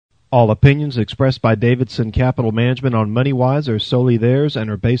All opinions expressed by Davidson Capital Management on MoneyWise are solely theirs and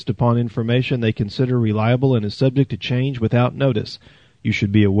are based upon information they consider reliable and is subject to change without notice. You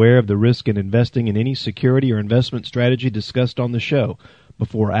should be aware of the risk in investing in any security or investment strategy discussed on the show.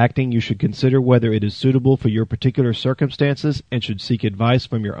 Before acting, you should consider whether it is suitable for your particular circumstances and should seek advice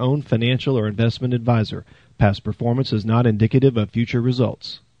from your own financial or investment advisor. Past performance is not indicative of future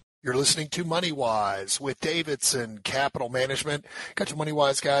results. You're listening to MoneyWise with Davidson Capital Management. Got your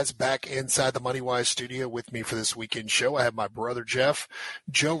MoneyWise guys back inside the MoneyWise studio with me for this weekend show. I have my brother Jeff,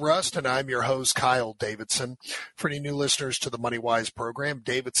 Joe Rust, and I'm your host, Kyle Davidson. For any new listeners to the MoneyWise program,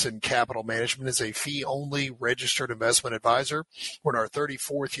 Davidson Capital Management is a fee-only registered investment advisor. We're in our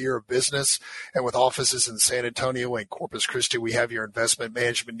 34th year of business, and with offices in San Antonio and Corpus Christi, we have your investment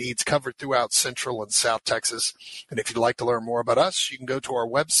management needs covered throughout Central and South Texas. And if you'd like to learn more about us, you can go to our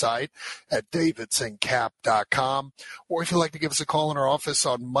website at davidsoncap.com, or if you'd like to give us a call in our office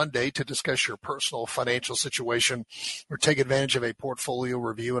on Monday to discuss your personal financial situation or take advantage of a portfolio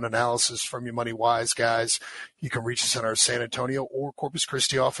review and analysis from your MoneyWise guys, you can reach us in our San Antonio or Corpus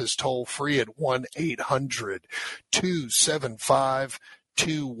Christi office toll free at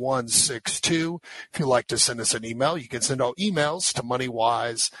 1-800-275-2162. If you'd like to send us an email, you can send all emails to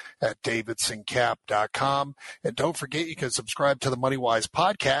moneywise@davidsoncap.com. And don't forget, you can subscribe to the MoneyWise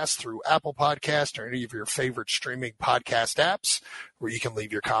podcast through Apple Podcast or any of your favorite streaming podcast apps where you can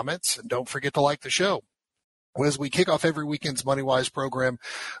leave your comments. And don't forget to like the show. Well, as we kick off every weekend's MoneyWise program,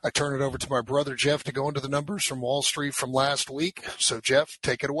 I turn it over to my brother Jeff to go into the numbers from Wall Street from last week. So, Jeff,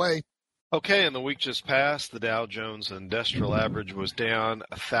 take it away. Okay, in the week just passed, the Dow Jones Industrial Average was down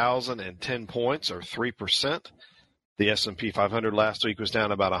 1,010 points, or 3%. The S&P 500 last week was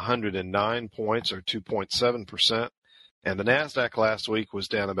down about 109 points, or 2.7%. And the NASDAQ last week was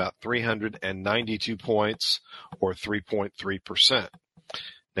down about 392 points, or 3.3%.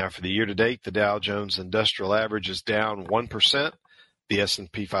 Now, for the year-to-date, the Dow Jones Industrial Average is down 1%. The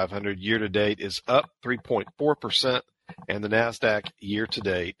S&P 500 year-to-date is up 3.4%. And the NASDAQ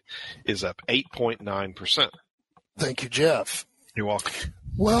year-to-date is up 8.9%. Thank you, Jeff. You're welcome.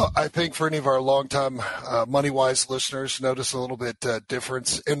 Well, I think for any of our longtime MoneyWise listeners, notice a little bit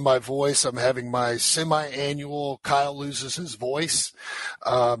difference in my voice. I'm having my semi-annual Kyle loses his voice.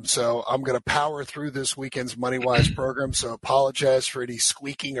 So I'm going to power through this weekend's MoneyWise program. So apologize for any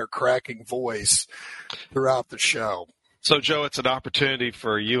squeaking or cracking voice throughout the show. So, Joe, it's an opportunity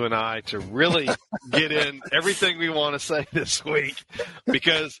for you and I to really get in everything we want to say this week,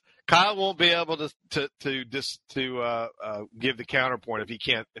 because Kyle won't be able to give the counterpoint if he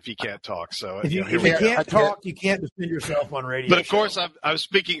can't talk. So if you can't talk, you can't defend yourself on radio. But of course, I'm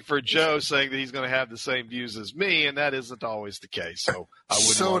speaking for Joe, saying that he's going to have the same views as me, and that isn't always the case. So I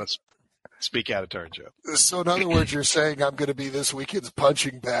wouldn't want to speak out of turn, Joe. So in other words, you're saying I'm going to be this weekend's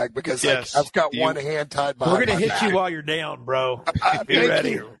punching bag because I've got one hand tied behind We're going to hit back. you while you're down, bro. Be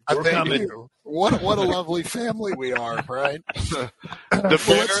ready. Thank you. What a lovely family we are, right?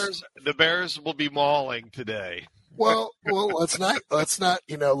 The Bears will be mauling today. Well, let's not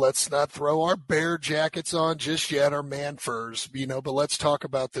throw our bear jackets on just yet, our man furs, but let's talk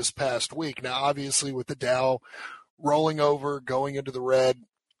about this past week. Now, obviously, with the Dow rolling over, going into the red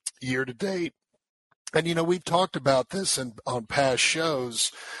year to date, and we've talked about this on past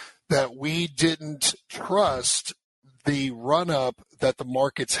shows that we didn't trust the run up that the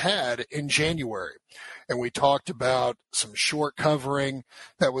markets had in January. And we talked about some short covering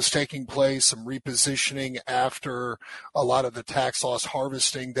that was taking place, some repositioning after a lot of the tax loss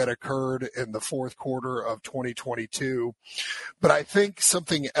harvesting that occurred in the fourth quarter of 2022. But I think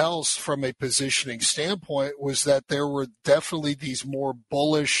something else from a positioning standpoint was that there were definitely these more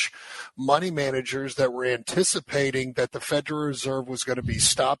bullish money managers that were anticipating that the Federal Reserve was going to be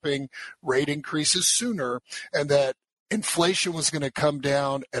stopping rate increases sooner, and that inflation was going to come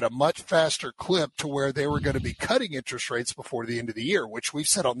down at a much faster clip to where they were going to be cutting interest rates before the end of the year, which we've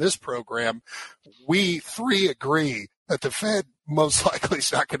said on this program. We three agree that the Fed most likely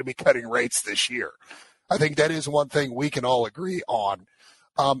is not going to be cutting rates this year. I think that is one thing we can all agree on.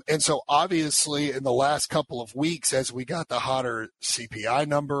 And so obviously in the last couple of weeks, as we got the hotter CPI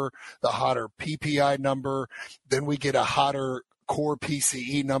number, the hotter PPI number, then we get a hotter core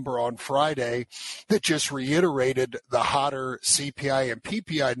PCE number on Friday that just reiterated the hotter CPI and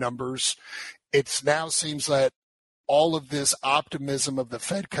PPI numbers. It now seems that all of this optimism of the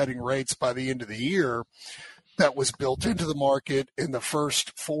Fed cutting rates by the end of the year that was built into the market in the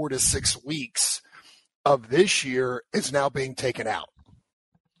first 4 to 6 weeks of this year is now being taken out.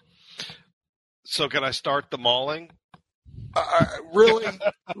 So can I start the mauling? Really?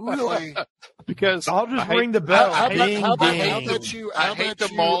 Really? Because I'll just ring the bell. How Ding, ding. about you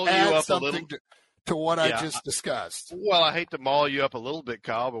maul you add up a something little. to what I Yeah. just discussed? Well, I hate to maul you up a little bit,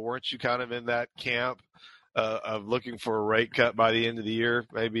 Kyle, but weren't you kind of in that camp of looking for a rate cut by the end of the year,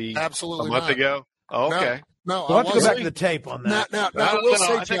 maybe Absolutely a month not. ago? Oh, okay. No, We'll I have to go back wasn't. to the tape on Now, that. I will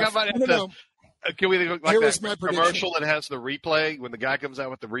say, I think Jeff, I might have no, to. no. Can we look like Here that was my prediction. commercial that has the replay when the guy comes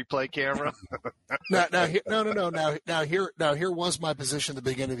out with the replay camera? Now, here was my position at the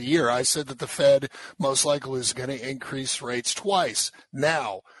beginning of the year. I said that the Fed most likely is going to increase rates twice.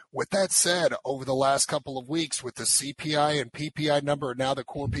 Now, with that said, over the last couple of weeks with the CPI and PPI number and now the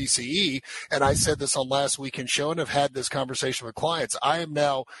core PCE, and I said this on last weekend's show and have had this conversation with clients, I am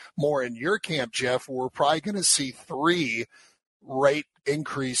now more in your camp, Jeff, where we're probably going to see 3 rate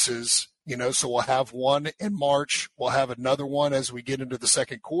increases. So we'll have one in March. We'll have another one as we get into the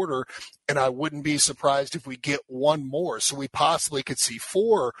second quarter. And I wouldn't be surprised if we get one more. So we possibly could see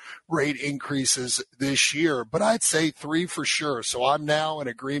 4 rate increases this year, but I'd say 3 for sure. So I'm now in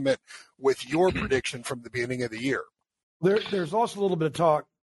agreement with your prediction from the beginning of the year. There's also a little bit of talk.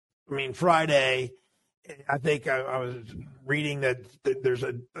 I mean, Friday, I think I was reading that there's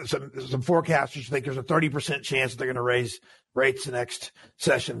some forecasters think there's a 30% chance that they're going to raise rates the next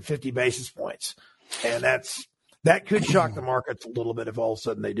session 50 basis points. And that could shock the markets a little bit if all of a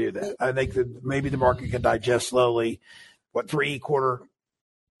sudden they do that. I think that maybe the market can digest slowly,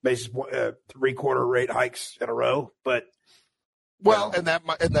 3/4 rate hikes in a row. But well, and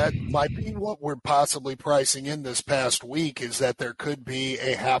that might be what we're possibly pricing in this past week, is that there could be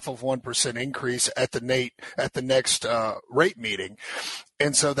a 0.5% increase at the next rate meeting.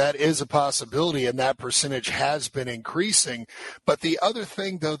 And so that is a possibility, and that percentage has been increasing. But the other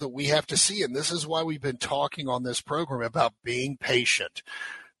thing, though, that we have to see, and this is why we've been talking on this program about being patient,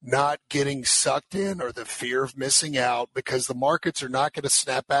 not getting sucked in or the fear of missing out, because the markets are not going to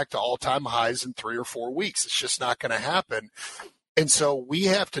snap back to all-time highs in 3 or 4 weeks. It's just not going to happen. And so we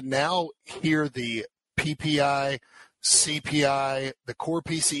have to now hear the PPI, CPI, the core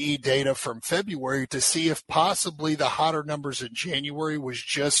PCE data from February to see if possibly the hotter numbers in January was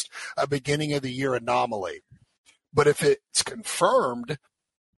just a beginning of the year anomaly. But if it's confirmed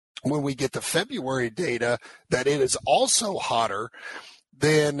when we get the February data that it is also hotter,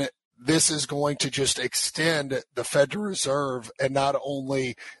 then this is going to just extend the Federal Reserve, and not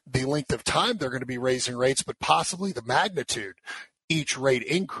only the length of time they're going to be raising rates, but possibly the magnitude each rate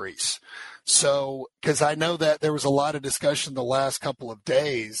increase. So, because I know that there was a lot of discussion the last couple of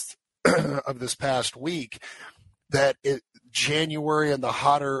days of this past week that January and the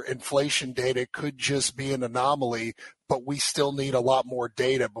hotter inflation data could just be an anomaly, but we still need a lot more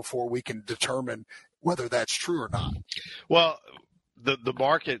data before we can determine whether that's true or not. Well, the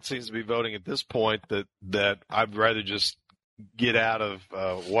market seems to be voting at this point that I'd rather just get out of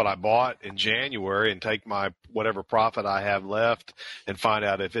what I bought in January and take my whatever profit I have left and find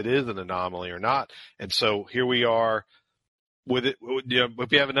out if it is an anomaly or not. And so here we are with it.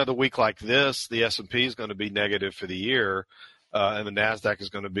 If you have another week like this, the S&P is going to be negative for the year, and the NASDAQ is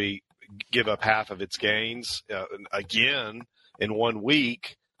going to give up half of its gains again in 1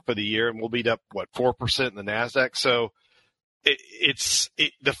 week for the year, and we'll beat up 4% in the NASDAQ. So it's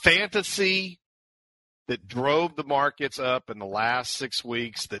the fantasy that drove the markets up in the last 6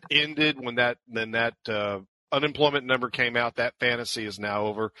 weeks that ended when that unemployment number came out. That fantasy is now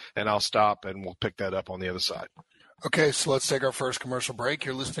over, and I'll stop and we'll pick that up on the other side. Okay, so let's take our first commercial break.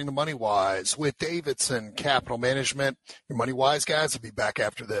 You're listening to Money Wise with Davidson Capital Management. Your Money Wise guys will be back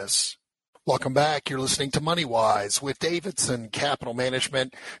after this. Welcome back. You're listening to Money Wise with Davidson Capital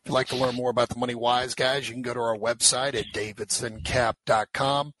Management. If you'd like to learn more about the Money Wise guys, you can go to our website at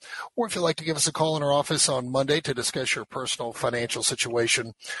davidsoncap.com. Or if you'd like to give us a call in our office on Monday to discuss your personal financial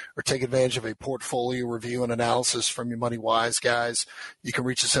situation or take advantage of a portfolio review and analysis from your Money Wise guys, you can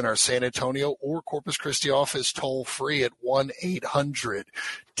reach us in our San Antonio or Corpus Christi office toll free at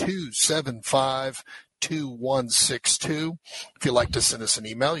 1-800-275-2162. If you'd like to send us an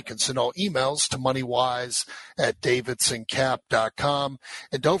email, you can send all emails to moneywise@davidsoncap.com.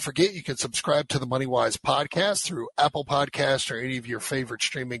 And don't forget, you can subscribe to the MoneyWise podcast through Apple Podcasts or any of your favorite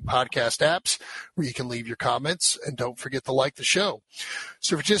streaming podcast apps where you can leave your comments. And don't forget to like the show.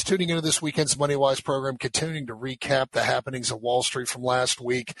 So if you're just tuning into this weekend's MoneyWise program, continuing to recap the happenings of Wall Street from last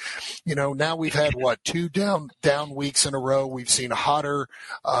week, now we've had, 2 down weeks in a row. We've seen hotter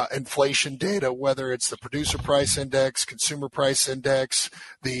inflation data, whether it's the producer price index, consumer price index,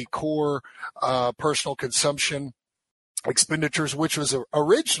 the core personal consumption expenditures, which was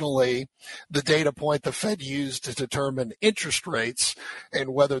originally the data point the Fed used to determine interest rates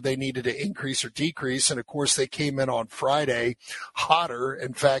and whether they needed to increase or decrease. And of course, they came in on Friday hotter.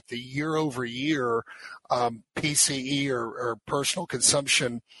 In fact, the year-over-year PCE or personal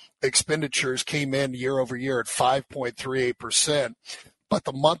consumption expenditures came in year-over-year at 5.38%. But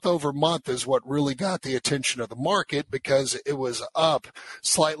the month-over-month is what really got the attention of the market because it was up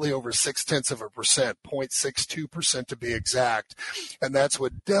slightly over 0.6%, 0.62% to be exact. And that's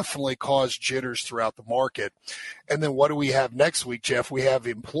what definitely caused jitters throughout the market. And then what do we have next week, Jeff? We have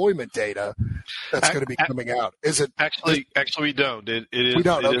employment data that's going to be coming out. Is it actually we don't. It is. We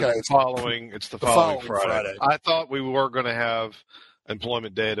don't. Okay. It's the following Friday. I thought we were going to have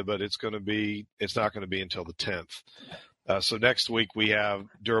employment data, but it's not going to be until the 10th. So next week we have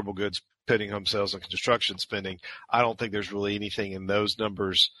durable goods, pending home sales, and construction spending. I don't think there's really anything in those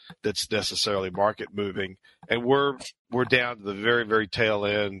numbers that's necessarily market moving. And we're down to the very, very tail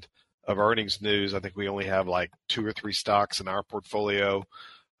end of earnings news. I think we only have like 2 or 3 stocks in our portfolio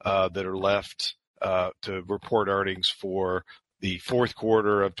that are left to report earnings for the fourth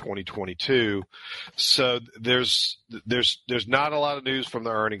quarter of 2022. So there's not a lot of news from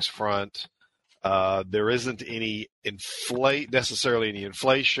the earnings front. There isn't necessarily any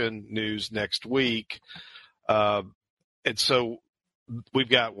inflation news next week. And so we've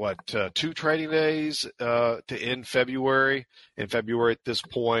got 2 trading days to end February. And February at this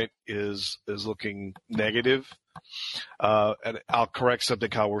point is looking negative. And I'll correct something,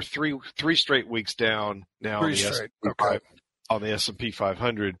 Kyle. We're three straight weeks down now on the S&P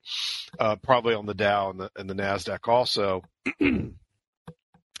 500, probably on the Dow and the NASDAQ also.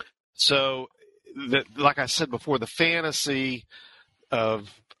 So, like I said before, the fantasy of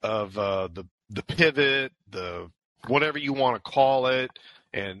the pivot, the whatever you want to call it,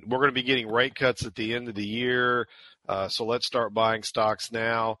 and we're going to be getting rate cuts at the end of the year. So let's start buying stocks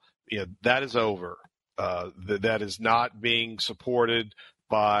now. That is over. That is not being supported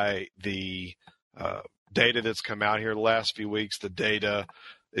by the data that's come out here the last few weeks. The data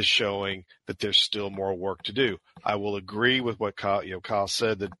is showing that there's still more work to do. I will agree with what Kyle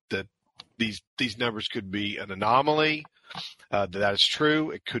said that these numbers could be an anomaly. That is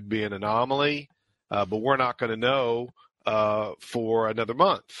true. It could be an anomaly, but we're not going to know for another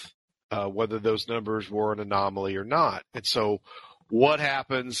month whether those numbers were an anomaly or not. And so, what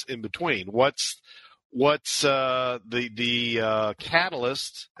happens in between? What's the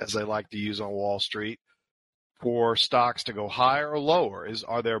catalyst, as they like to use on Wall Street, for stocks to go higher or lower?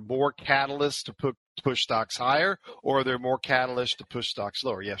 Are there more catalysts to push stocks higher, or are there more catalysts to push stocks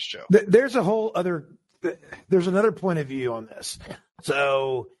lower? Yes, Joe. There's another point of view on this.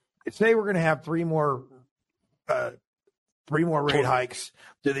 So say we're going to have three more rate hikes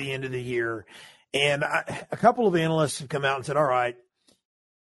to the end of the year, and a couple of analysts have come out and said, all right,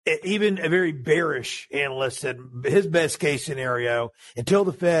 even a very bearish analyst said his best case scenario, until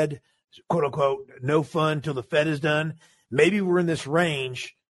the Fed, quote unquote, no fun till the Fed is done, maybe we're in this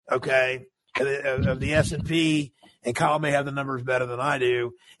range, okay, of the S&P, and Kyle may have the numbers better than I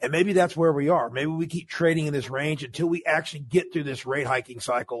do, and maybe that's where we are. Maybe we keep trading in this range until we actually get through this rate hiking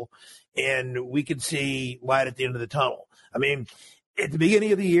cycle, and we can see light at the end of the tunnel. I mean, at the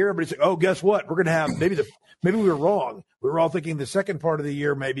beginning of the year, everybody's like, oh, guess what? We're going to have maybe we were wrong. We were all thinking the second part of the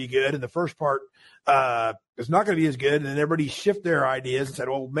year may be good, and the first part is not going to be as good. And then everybody shift their ideas and said,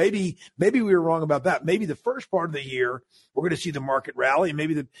 well, maybe we were wrong about that. Maybe the first part of the year we're going to see the market rally, and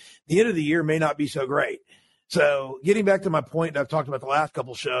maybe the end of the year may not be so great. So getting back to my point that I've talked about the last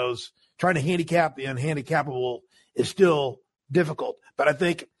couple shows, trying to handicap the unhandicappable is still difficult. But I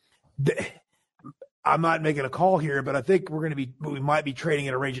think I'm not making a call here, but I think we might be trading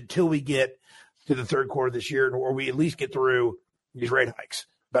in a range until we get to the third quarter of this year, or we at least get through these rate hikes.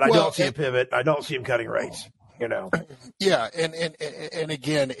 But I don't see a pivot. I don't see them cutting rates. Yeah, and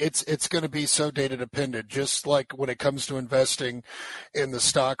again, it's going to be so data dependent. Just like when it comes to investing in the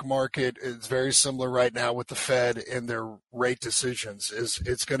stock market, it's very similar right now with the Fed and their rate decisions.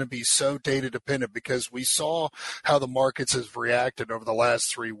 It's going to be so data dependent because we saw how the markets have reacted over the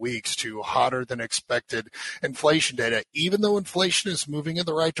last 3 weeks to hotter than expected inflation data. Even though inflation is moving in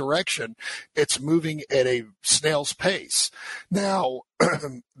the right direction, it's moving at a snail's pace. Now,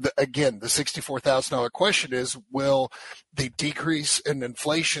 again, the $64,000 question is, will the decrease in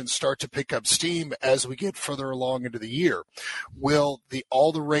inflation start to pick up steam as we get further along into the year? Will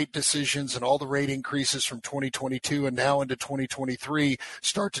all the rate decisions and all the rate increases from 2022 and now into 2023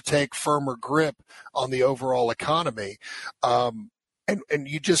 start to take firmer grip on the overall economy? And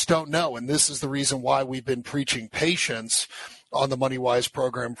you just don't know. And this is the reason why we've been preaching patience on the MoneyWise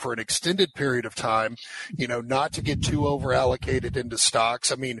program for an extended period of time, not to get too over allocated into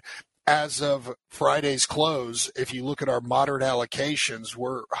stocks. I mean, as of Friday's close, if you look at our moderate allocations,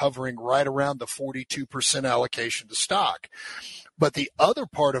 we're hovering right around the 42% allocation to stock. But the other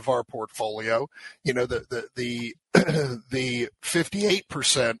part of our portfolio, the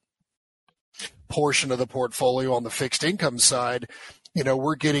 58% portion of the portfolio on the fixed income side,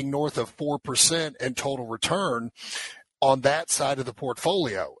 we're getting north of 4% in total return on that side of the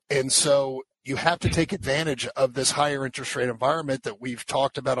portfolio. And so you have to take advantage of this higher interest rate environment that we've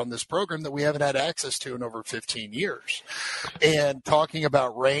talked about on this program that we haven't had access to in over 15 years. And talking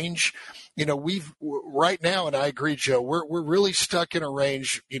about range, we've right now, and I agree, Joe, we're really stuck in a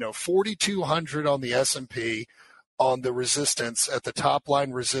range, 4,200 on the S&P on the resistance at the top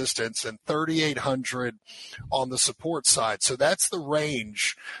line resistance and 3,800 on the support side. So that's the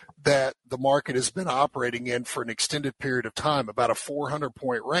range that the market has been operating in for an extended period of time, about a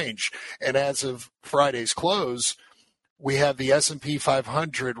 400-point range. And as of Friday's close, we have the S&P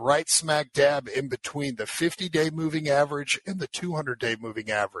 500 right smack dab in between the 50-day moving average and the 200-day moving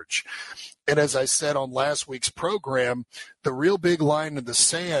average. And as I said on last week's program, the real big line in the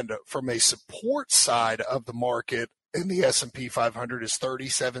sand from a support side of the market in the S&P 500 is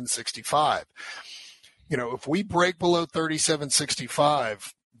 3765. If we break below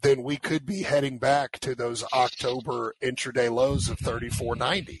 3765, then we could be heading back to those October intraday lows of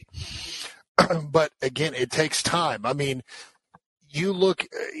 3490. But again, it takes time. I mean, you look,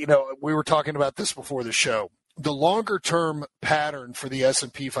 we were talking about this before the show. The longer term pattern for the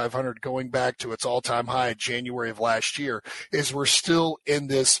S&P 500 going back to its all-time high in January of last year is we're still in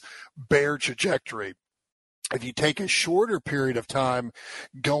this bear trajectory. If you take a shorter period of time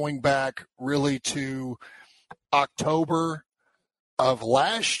going back really to October of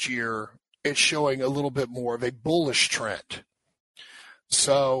last year, it's showing a little bit more of a bullish trend.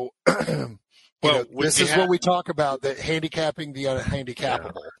 So this is what we talk about, that handicapping the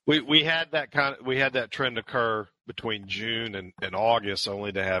unhandicappable. Yeah. We had that trend occur between June and August,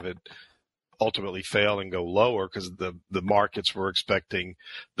 only to have it ultimately fail and go lower because the markets were expecting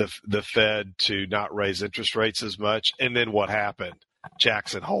the Fed to not raise interest rates as much. And then what happened?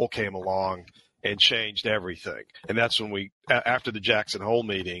 Jackson Hole came along and changed everything. And that's when after the Jackson Hole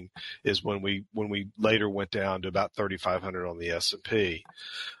meeting is when we later went down to about 3,500 on the S&P.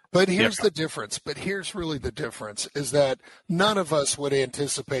 But here's the difference. But here's really the difference is that none of us would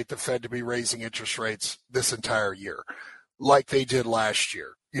anticipate the Fed to be raising interest rates this entire year like they did last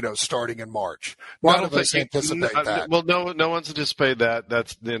year, starting in March. None of us anticipate that. Well, no one's anticipated that.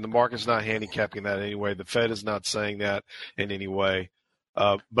 The market's not handicapping that anyway. The Fed is not saying that in any way.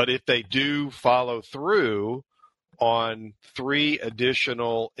 But if they do follow through on 3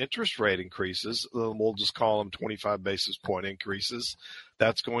 additional interest rate increases, we'll just call them 25 basis point increases,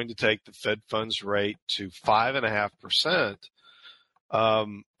 that's going to take the Fed funds rate to 5.5%.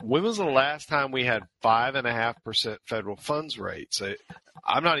 When was the last time we had 5.5% federal funds rates?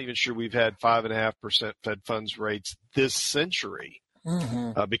 I'm not even sure we've had 5.5% Fed funds rates this century,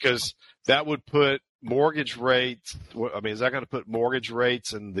 because that would put mortgage rates. I mean, is that going to put mortgage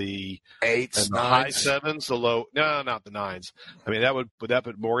rates in the 8s, the high 7s, the low? No, not the 9s. I mean, would that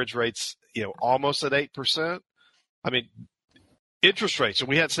put mortgage rates, almost at 8%? I mean, interest rates, and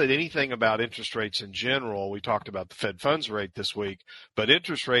we hadn't said anything about interest rates in general. We talked about the Fed funds rate this week, but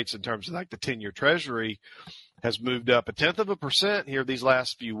interest rates in terms of like the 10-year Treasury has moved up 0.1% here these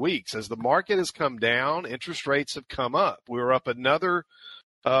last few weeks. As the market has come down, interest rates have come up. We were up another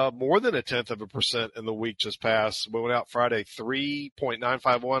more than 0.1% in the week just passed. We went out Friday,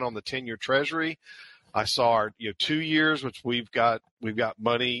 3.951 on the 10-year Treasury. I saw our 2 years, which we've got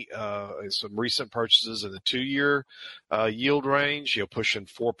money, some recent purchases in the 2-year yield range, pushing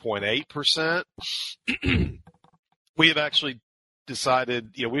 4.8%. We have actually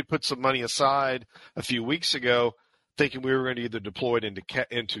decided, we put some money aside a few weeks ago, thinking we were going to either deploy it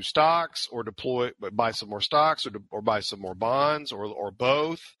into stocks or buy some more stocks or buy some more bonds or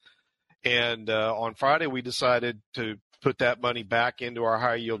both. And on Friday, we decided to put that money back into our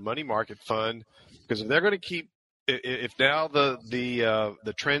high yield money market fund, because if they're going to keep, if now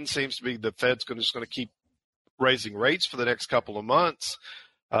the trend seems to be the Fed's just going to keep raising rates for the next couple of months,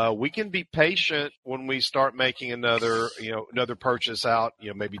 we can be patient when we start making another purchase out,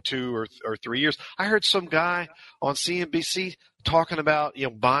 maybe 2 or 3 years. I heard some guy on CNBC talking about,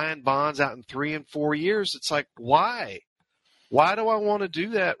 buying bonds out in 3 and 4 years. It's like, why? Why do I want to do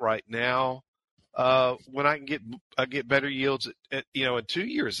that right now when I can get better yields at in 2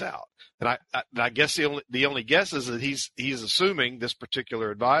 years out. And I guess the only guess is that he's assuming, this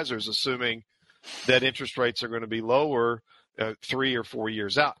particular advisor is assuming, that interest rates are going to be lower 3 or 4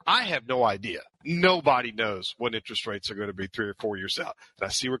 years out. I have no idea. Nobody knows when interest rates are going to be 3 or 4 years out. And I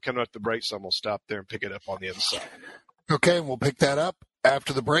see we're coming up the break, so I'm going to stop there and pick it up on the other side. Okay, and we'll pick that up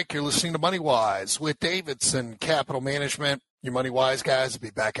after the break. You're listening to Money Wise with Davidson Capital Management. Your Money Wise guys will be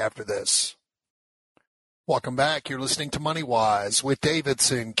back after this. Welcome back. You're listening to Money Wise with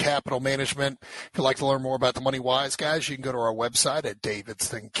Davidson Capital Management. If you'd like to learn more about the Money Wise guys, you can go to our website at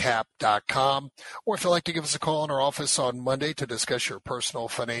davidsoncap.com. Or if you'd like to give us a call in our office on Monday to discuss your personal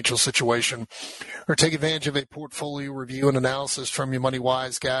financial situation or take advantage of a portfolio review and analysis from your Money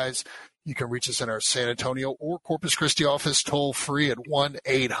Wise guys, you can reach us in our San Antonio or Corpus Christi office toll free at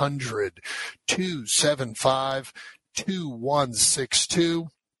 1-800-275-2162.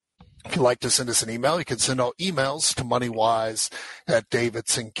 If you'd like to send us an email, you can send all emails to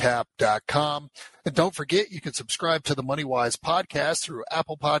moneywise@davidsoncap.com. And don't forget, you can subscribe to the MoneyWise podcast through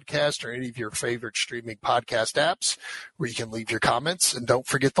Apple Podcast or any of your favorite streaming podcast apps where you can leave your comments. And don't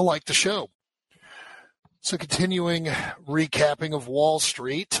forget to like the show. So continuing recapping of Wall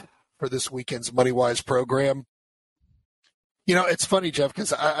Street for this weekend's MoneyWise program. It's funny, Jeff,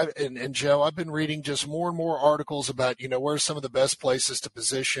 because and Joe, I've been reading just more and more articles about, where's some of the best places to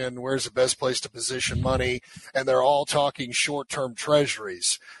position, where's the best place to position money, and they're all talking short-term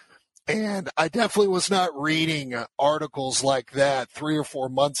treasuries. And I definitely was not reading articles like that 3 or 4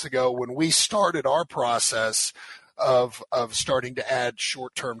 months ago when we started our process of starting to add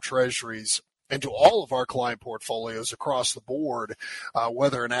short-term treasuries into all of our client portfolios across the board,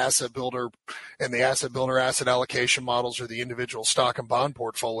 whether an asset builder and the asset builder asset allocation models or the individual stock and bond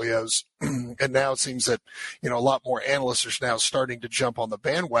portfolios. And now it seems that, a lot more analysts are now starting to jump on the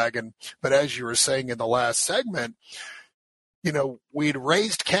bandwagon. But as you were saying in the last segment, we'd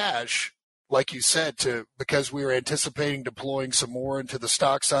raised cash, like you said, because we were anticipating deploying some more into the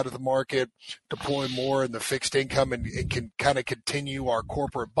stock side of the market, deploying more in the fixed income, and can kind of continue our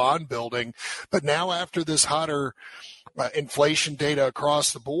corporate bond building. But now after this hotter inflation data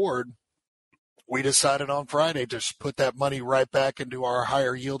across the board, we decided on Friday to just put that money right back into our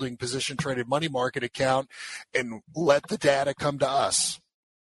higher yielding position traded money market account and let the data come to us.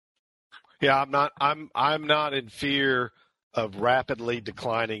 Yeah, I'm not in fear of rapidly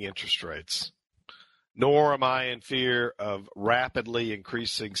declining interest rates, nor am I in fear of rapidly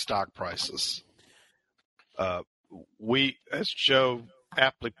increasing stock prices. We, as Joe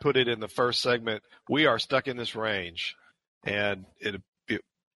aptly put it in the first segment, we are stuck in this range. And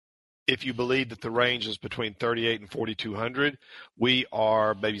if you believe that the range is between 38 and 4,200, we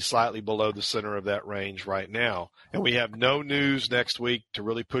are maybe slightly below the center of that range right now. And we have no news next week to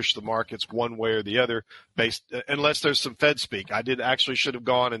really push the markets one way or the other, unless there's some Fed speak. I should have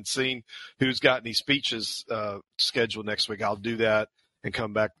gone and seen who's got any speeches scheduled next week. I'll do that and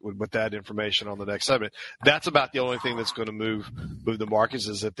come back with that information on the next segment. That's about the only thing that's going to move the markets,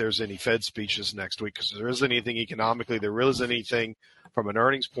 is if there's any Fed speeches next week, because there isn't anything economically, there really isn't anything from an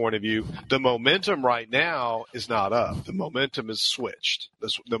earnings point of view. The momentum right now is not up. The momentum is switched.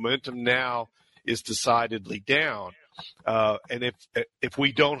 The momentum now is decidedly down. And if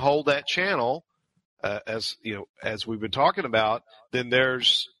we don't hold that channel, as we've been talking about, then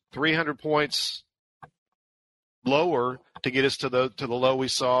there's 300 points lower to get us to the low we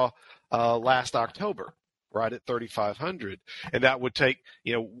saw last October, right at 3,500. And that would take,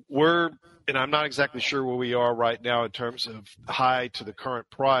 and I'm not exactly sure where we are right now in terms of high to the current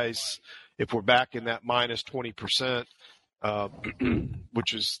price. If we're back in that minus 20%,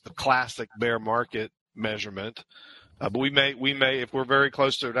 which is the classic bear market measurement. But we may, if we're very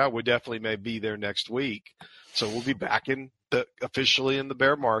close to it now, we definitely may be there next week. So we'll be back officially in the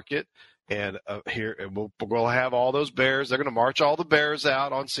bear market. And we'll have all those bears. They're going to march all the bears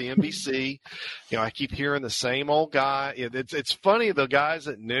out on CNBC. I keep hearing the same old guy. It's funny, the guys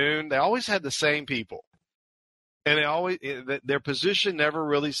at noon, they always had the same people, and their position never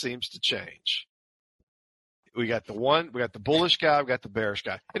really seems to change. We got the bullish guy, we got the bearish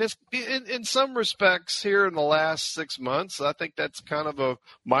guy, and it's in some respects here in the last 6 months. I think that's kind of a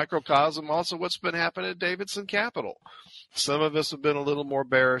microcosm also what's been happening at Davidson Capital. Some of us have been a little more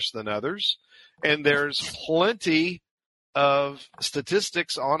bearish than others, and there's plenty of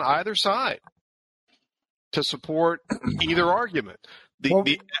statistics on either side to support either argument.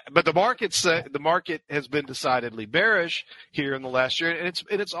 But the market has been decidedly bearish here in the last year, and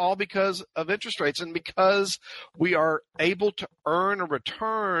it's all because of interest rates, and because we are able to earn a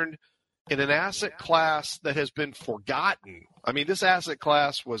return in an asset class that has been forgotten. I mean, this asset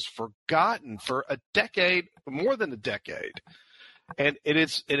class was forgotten for a decade, more than a decade, and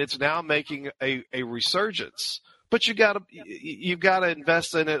it's now making a resurgence. But you've got to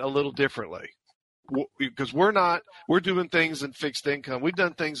invest in it a little differently, because we're doing things in fixed income. We've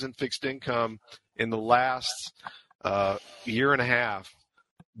done things in fixed income in the last year and a half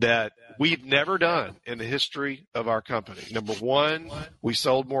that we've never done in the history of our company. Number one, we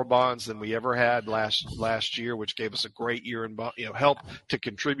sold more bonds than we ever had last year, which gave us a great year in bonds, helped to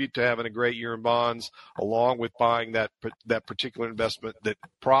contribute to having a great year in bonds, along with buying that particular investment that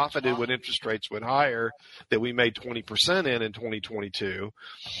profited when interest rates went higher, that we made 20% in 2022.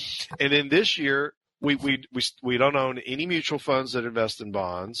 And then this year, we don't own any mutual funds that invest in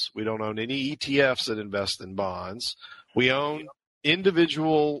bonds. We don't own any ETFs that invest in bonds. We own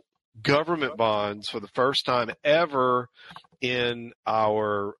individual government bonds for the first time ever in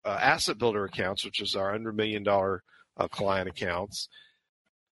our asset builder accounts, which is our $100 million client accounts,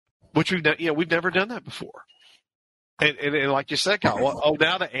 which we've never done that before. And like you said, Kyle,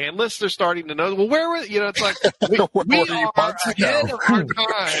 now the analysts are starting to know. Well, where were it's like we are ahead of our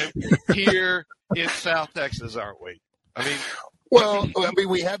time here in South Texas, aren't we? I mean. Well,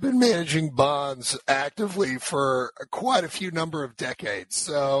 we have been managing bonds actively for quite a few number of decades.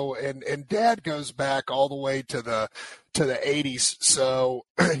 So, and Dad goes back all the way to the 80s. So,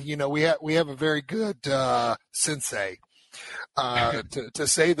 we have a very good sensei, to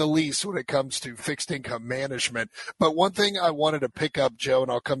say the least, when it comes to fixed income management. But one thing I wanted to pick up, Joe,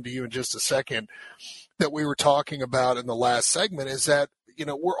 and I'll come to you in just a second, that we were talking about in the last segment is that,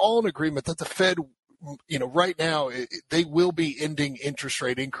 we're all in agreement that the Fed, right now, they will be ending interest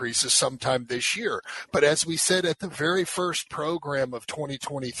rate increases sometime this year. But as we said at the very first program of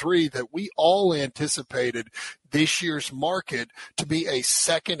 2023, that we all anticipated this year's market to be a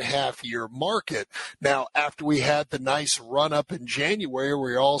second half year market. Now, after we had the nice run up in January,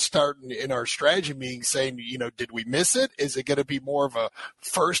 we're all starting in our strategy meeting saying, did we miss it? Is it going to be more of a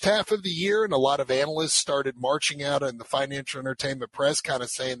first half of the year? And a lot of analysts started marching out in the financial entertainment press kind of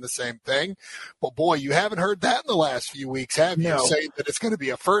saying the same thing. Well, boy, you haven't heard that in the last few weeks, have you? No. Saying that it's going to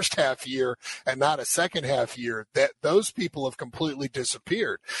be a first half year and not a second half year. That those people have completely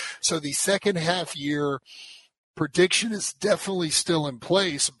disappeared. So the second half year prediction is definitely still in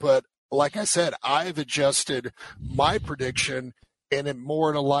place, but like I said, I've adjusted my prediction and more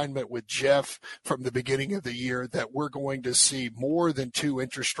in alignment with Jeff from the beginning of the year that we're going to see more than 2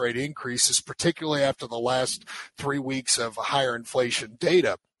 interest rate increases, particularly after the last 3 weeks of higher inflation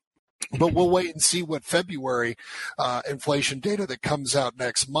data. But we'll wait and see what February inflation data that comes out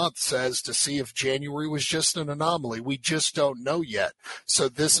next month says to see if January was just an anomaly. We just don't know yet. So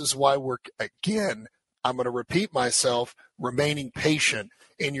this is why I'm going to repeat myself, remaining patient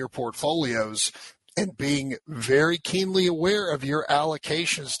in your portfolios and being very keenly aware of your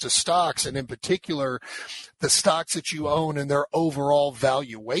allocations to stocks, and in particular, the stocks that you own and their overall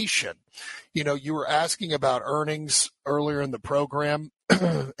valuation. You were asking about earnings earlier in the program,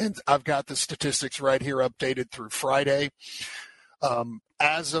 and I've got the statistics right here updated through Friday.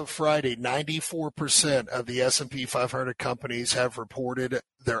 As of Friday, 94% of the S&P 500 companies have reported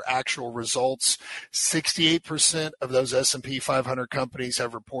their actual results. 68% of those S&P 500 companies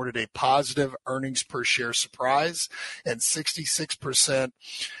have reported a positive earnings per share surprise, and 66%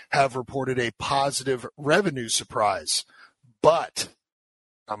 have reported a positive revenue surprise. But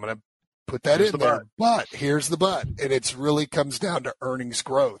I'm going to put that in there. But here's the but, and it really comes down to earnings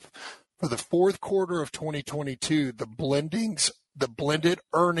growth. For the fourth quarter of 2022, the blended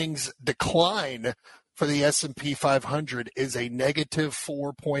earnings decline for the S&P 500 is a negative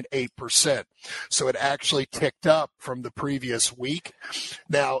 4.8%. So it actually ticked up from the previous week.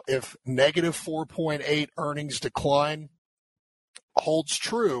 Now, if negative 4.8 earnings decline holds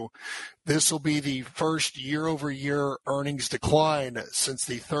true, this will be the first year-over-year earnings decline since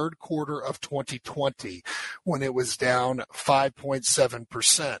the third quarter of 2020, when it was down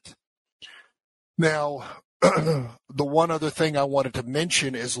 5.7%. Now, the one other thing I wanted to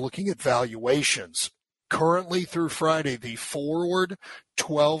mention is looking at valuations. Currently through Friday, the forward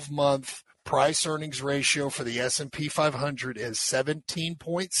 12-month price earnings ratio for the S&P 500 is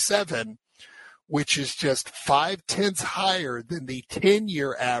 17.7, which is just 0.5 higher than the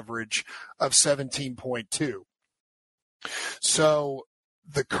 10-year average of 17.2. So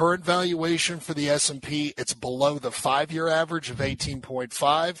the current valuation for the S&P, it's below the 5-year average of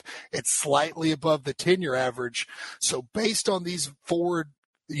 18.5. It's slightly above the 10-year average. So based on these forward,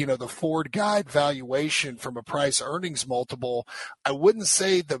 the forward guide valuation from a price earnings multiple, I wouldn't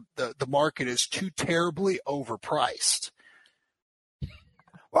say the market is too terribly overpriced.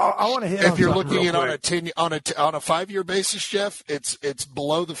 Well, I want to hit If on you're something looking real at quick. on a 5-year basis, Jeff, it's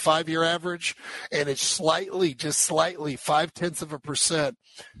below the 5-year average, and it's slightly 0.5%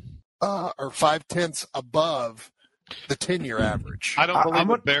 or 0.5 above the 10-year average. I don't believe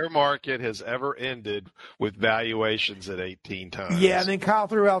the bear market has ever ended with valuations at 18 times. Yeah, and then Kyle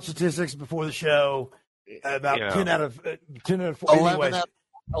threw out statistics before the show about 10 out of 14.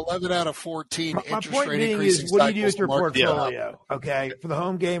 11 out of 14 My interest point rate being increasing is, what do you do with your cycles, portfolio? Okay, for the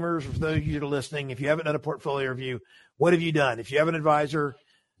home gamers, for those of you that are listening, if you haven't done a portfolio review, what have you done? If you have an advisor,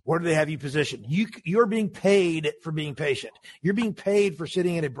 where do they have you positioned? You're being paid for being patient. You're being paid for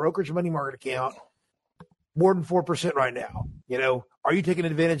sitting in a brokerage money market account more than 4% right now. You know, are you taking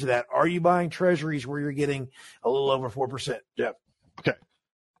advantage of that? Are you buying treasuries where you're getting a little over 4%, Jeff? Okay.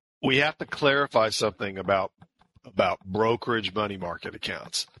 We have to clarify something about brokerage money market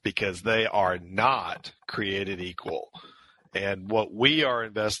accounts, because they are not created equal. And what we are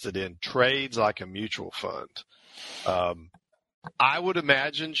invested in trades like a mutual fund. I would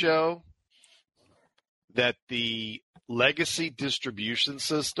imagine, Joe, that the legacy distribution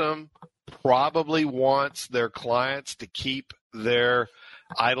system probably wants their clients to keep their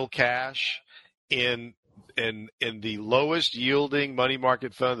idle cash in the lowest yielding money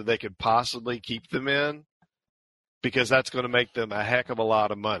market fund that they could possibly keep them in, because that's going to make them a heck of a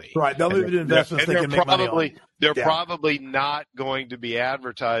lot of money. Right. They'll move into investments they can make money on. They're probably not going to be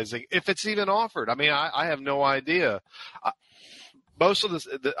advertising, if it's even offered. I mean, I have no idea. Most of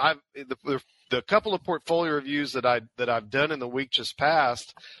the couple of portfolio reviews that I've done in the week just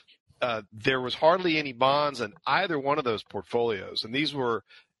past, there was hardly any bonds in either one of those portfolios, and these are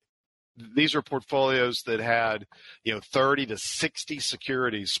portfolios that had 30 to 60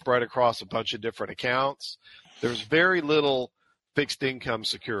 securities spread across a bunch of different accounts. There's very little fixed income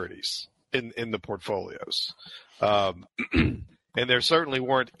securities in the portfolios. And there certainly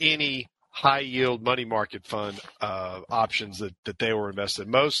weren't any high yield money market fund options that they were invested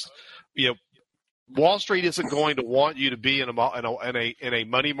in. Most, Wall Street isn't going to want you to be in a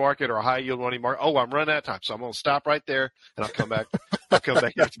money market or a high yield money market. Oh, I'm running out of time, so I'm going to stop right there, and I'll come back. After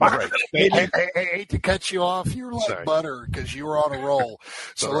the break. I hate to cut you off. You're like butter because you were on a roll.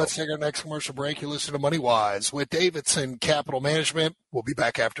 So let's take our next commercial break. You listen to Money Wise with Davidson Capital Management. We'll be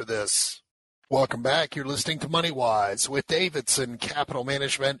back after this. Welcome back. You're listening to Money Wise with Davidson Capital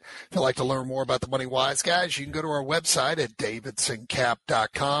Management. If you'd like to learn more about the Money Wise guys, you can go to our website at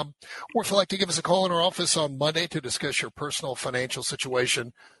davidsoncap.com. Or if you'd like to give us a call in our office on Monday to discuss your personal financial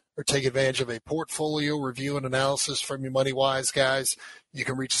situation or take advantage of a portfolio review and analysis from your Money Wise guys, you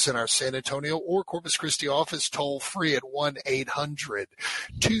can reach us in our San Antonio or Corpus Christi office toll free at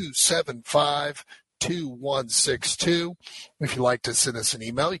 1-800-275-2162. If you'd like to send us an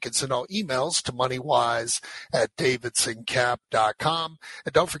email, you can send all emails to moneywise@davidsoncap.com.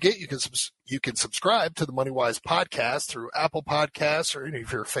 And don't forget, you can subscribe to the MoneyWise podcast through Apple Podcasts or any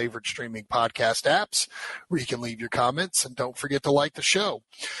of your favorite streaming podcast apps, where you can leave your comments. And don't forget to like the show.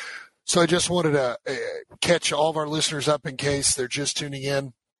 So I just wanted to catch all of our listeners up in case they're just tuning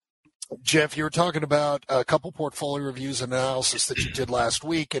in. Jeff, you were talking about a couple portfolio reviews and analysis that you did last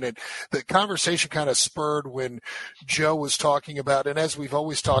week, and the conversation kind of spurred when Joe was talking about, and as we've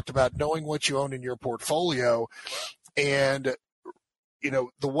always talked about, knowing what you own in your portfolio. And,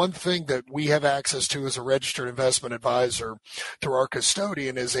 the one thing that we have access to as a registered investment advisor through our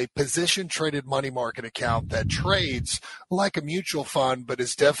custodian is a position-traded money market account that trades like a mutual fund, but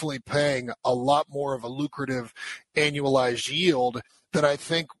is definitely paying a lot more of a lucrative annualized yield than I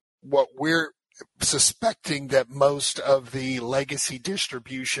think what we're suspecting that most of the legacy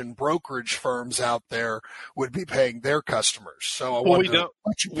distribution brokerage firms out there would be paying their customers. So I wanted to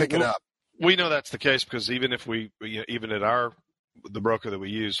let you pick it up. We know that's the case because even at the broker that we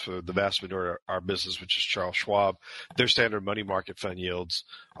use for the vast majority of our business, which is Charles Schwab, their standard money market fund yields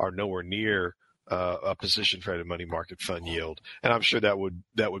are nowhere near a position traded money market fund yield. And I'm sure that would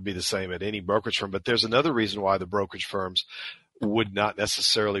be the same at any brokerage firm. But there's another reason why the brokerage firms would not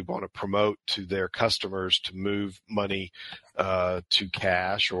necessarily want to promote to their customers to move money to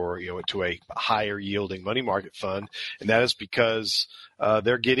cash or to a higher yielding money market fund, and that is because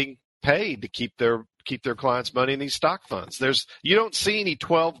they're getting paid to keep their clients' money in these stock funds. You don't see any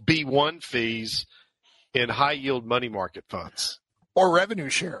 12B1 fees in high yield money market funds or revenue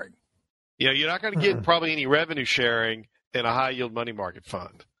sharing. You're not going to get probably any revenue sharing in a high yield money market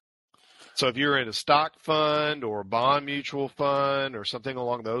fund. So if you're in a stock fund or a bond mutual fund or something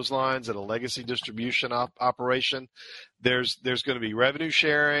along those lines at a legacy distribution operation, there's going to be revenue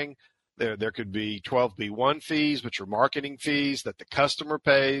sharing. There could be 12B1 fees, which are marketing fees that the customer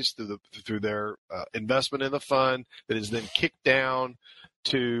pays through their investment in the fund that is then kicked down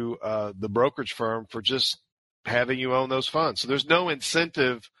to the brokerage firm for just having you own those funds. So there's no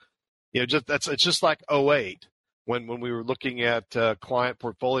incentive. It's just like 2008 when we were looking at client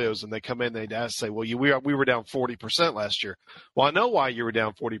portfolios and they come in, they'd ask, say, well, we were down 40% last year. Well, I know why you were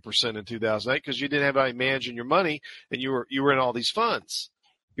down 40% in 2008, because you didn't have anybody managing your money, and you were in all these funds.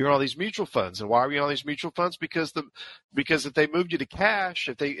 You're in all these mutual funds. And why are you in all these mutual funds? Because if they moved you to cash,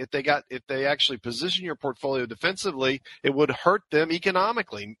 if they actually position your portfolio defensively, it would hurt them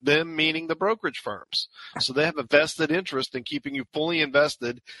economically, them meaning the brokerage firms. So they have a vested interest in keeping you fully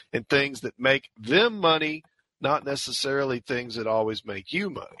invested in things that make them money, not necessarily things that always make you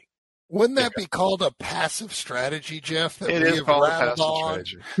money. Wouldn't that be called a passive strategy, Jeff? That it we is have called rattled a passive on,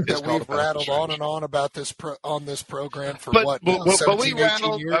 strategy. That we've rattled on and on about this on this program for but 17, we 18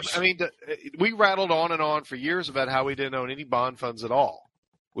 rattled. years? We rattled on and on for years about how we didn't own any bond funds at all.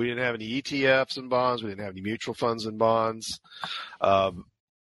 We didn't have any ETFs and bonds. We didn't have any mutual funds and bonds, and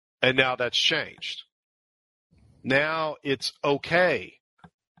now that's changed. Now it's okay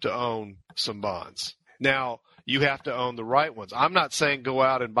to own some bonds. Now, you have to own the right ones. I'm not saying go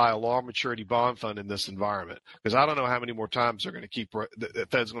out and buy a long maturity bond fund in this environment, because I don't know how many more times they're going to the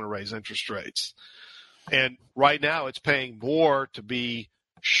Fed's going to raise interest rates. And right now it's paying more to be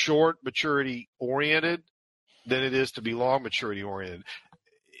short maturity oriented than it is to be long maturity oriented.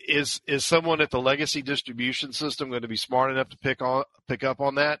 Is someone at the legacy distribution system going to be smart enough to pick up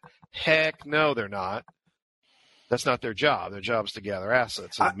on that? Heck no, they're not. That's not their job. Their job is to gather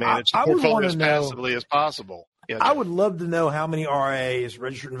assets and manage the portfolio as passively as possible. Yeah, I would love to know how many RIAs,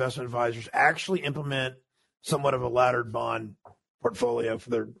 registered investment advisors, actually implement somewhat of a laddered bond portfolio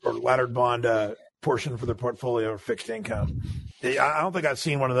or laddered bond portion for their portfolio or fixed income. I don't think I've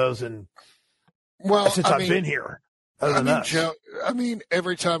seen one of those since I've been here. Joe,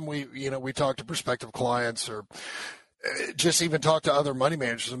 every time we talk to prospective clients or just even talk to other money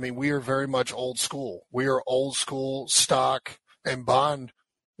managers, we are very much old school. We are old school stock and bond,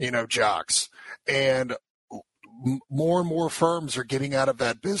 jocks. And more and more firms are getting out of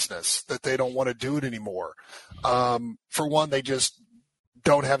that business, that they don't want to do it anymore. For one, they just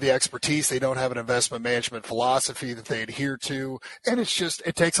don't have the expertise. They don't have an investment management philosophy that they adhere to. And it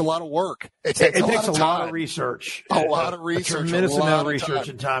takes a lot of work. It takes a lot of research. A lot of research. A tremendous amount of research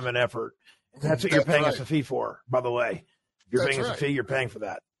and time and effort. That's what you're paying us a fee for, by the way. If you're paying us a fee, you're paying for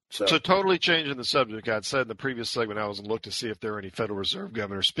that. So totally changing the subject, I'd said in the previous segment I was going to look to see if there are any Federal Reserve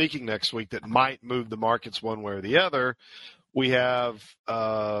governors speaking next week that might move the markets one way or the other. We have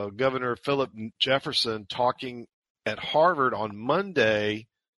Governor Philip Jefferson talking at Harvard on Monday,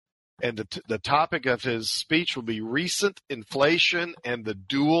 and the topic of his speech will be recent inflation and the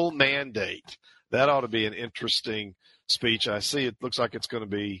dual mandate. That ought to be an interesting speech. I see it looks like it's going to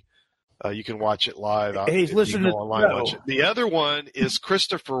be you can watch it live. He's listening to online. The other one is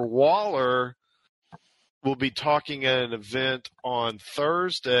Christopher Waller will be talking at an event on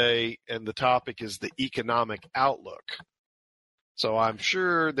Thursday, and the topic is the economic outlook. So I'm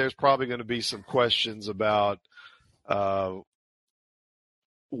sure there's probably going to be some questions about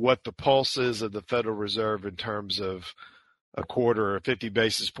what the pulse is of the Federal Reserve in terms of a quarter or 50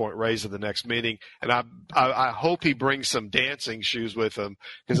 basis point raise at the next meeting. And I hope he brings some dancing shoes with him,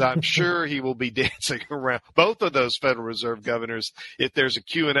 because I'm sure he will be dancing around. Both of those Federal Reserve governors, if there's a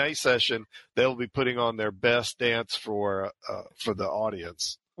Q&A session, they'll be putting on their best dance for the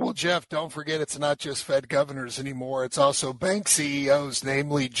audience. Well, Jeff, don't forget it's not just Fed governors anymore. It's also bank CEOs,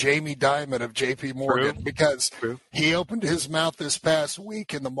 namely Jamie Dimon of J.P. Morgan, because he opened his mouth this past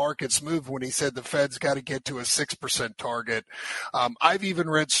week and the markets moved when he said the Fed's got to get to a 6% target. I've even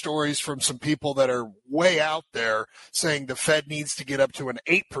read stories from some people that are way out there saying the Fed needs to get up to an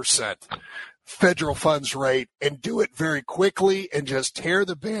 8% federal funds rate and do it very quickly and just tear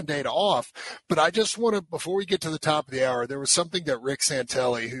the Band-Aid off. But I just want to, before we get to the top of the hour, there was something that Rick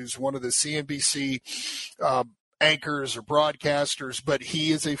Santelli, who's one of the CNBC anchors or broadcasters, but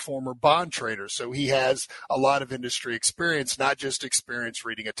he is a former bond trader. So he has a lot of industry experience, not just experience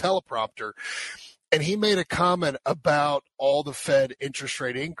reading a teleprompter. And he made a comment about all the Fed interest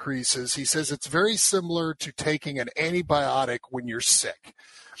rate increases. He says it's very similar to taking an antibiotic when you're sick.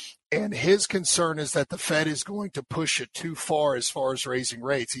 And his concern is that the Fed is going to push it too far as raising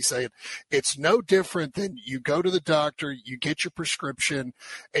rates. He's saying it's no different than you go to the doctor, you get your prescription,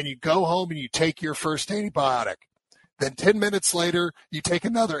 and you go home and you take your first antibiotic. Then 10 minutes later, you take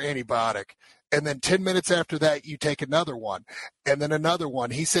another antibiotic. And then 10 minutes after that, you take another one, and then another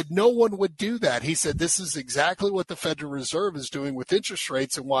one. He said no one would do that. He said this is exactly what the Federal Reserve is doing with interest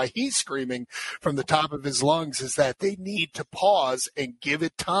rates, and why he's screaming from the top of his lungs is that they need to pause and give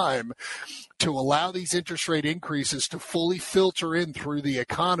it time to allow these interest rate increases to fully filter in through the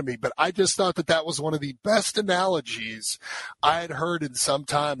economy. But I just thought that was one of the best analogies I had heard in some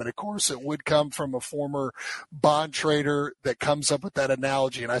time. And of course, it would come from a former bond trader that comes up with that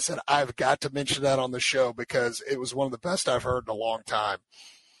analogy. And I said, I've got to mention that on the show because it was one of the best I've heard in a long time.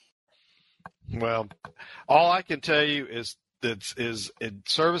 Well, all I can tell you is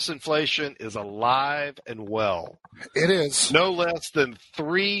service inflation is alive and well. It is. No less than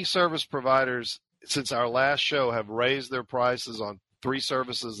 3 service providers since our last show have raised their prices on 3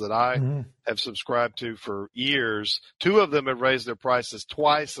 services that I have subscribed to for years. 2 of them have raised their prices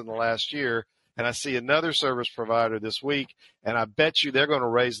twice in the last year. And I see another service provider this week, and I bet you they're going to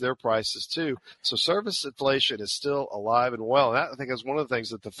raise their prices too. So service inflation is still alive and well. And that, I think, is one of the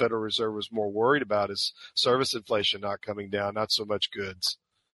things that the Federal Reserve was more worried about is service inflation not coming down, not so much goods.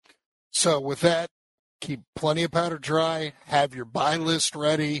 So with that, keep plenty of powder dry, have your buy list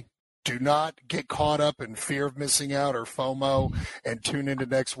ready. Do not get caught up in fear of missing out or FOMO, and tune into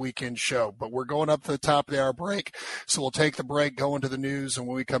next weekend's show. But we're going up to the top of the hour break, so we'll take the break, go into the news, and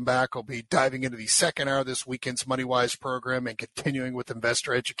when we come back, we'll be diving into the second hour of this weekend's MoneyWise program and continuing with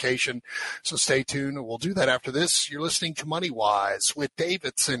investor education. So stay tuned, and we'll do that after this. You're listening to MoneyWise with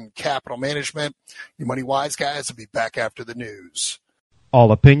Davidson Capital Management. Your MoneyWise guys will be back after the news.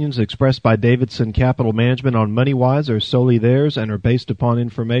 All opinions expressed by Davidson Capital Management on MoneyWise are solely theirs and are based upon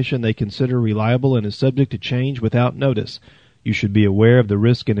information they consider reliable and is subject to change without notice. You should be aware of the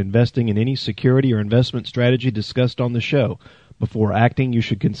risk in investing in any security or investment strategy discussed on the show. Before acting, you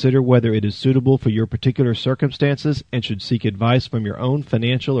should consider whether it is suitable for your particular circumstances and should seek advice from your own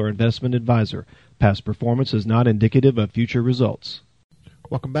financial or investment advisor. Past performance is not indicative of future results.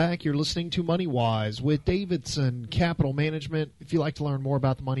 Welcome back. You're listening to MoneyWise with Davidson Capital Management. If you'd like to learn more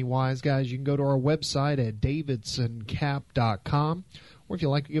about the MoneyWise guys, you can go to our website at davidsoncap.com. Or if you'd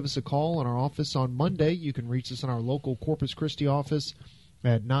like to give us a call in our office on Monday, you can reach us in our local Corpus Christi office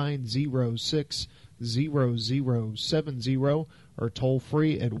at 906-0070 or toll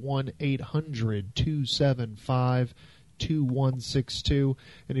free at 1-800-275-2162.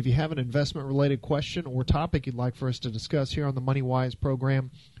 And if you have an investment-related question or topic you'd like for us to discuss here on the MoneyWise program,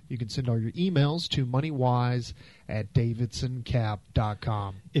 you can send all your emails to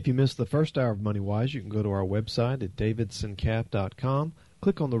moneywise@davidsoncap.com. If you missed the first hour of MoneyWise, you can go to our website at davidsoncap.com.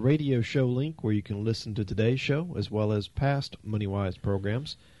 Click on the radio show link where you can listen to today's show as well as past MoneyWise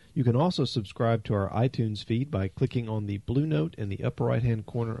programs. You can also subscribe to our iTunes feed by clicking on the blue note in the upper right-hand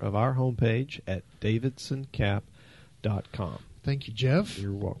corner of our homepage at davidsoncap.com. Thank you, Jeff.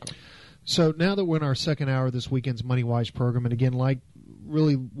 You're welcome. So now that we're in our second hour of this weekend's MoneyWise program, and again, like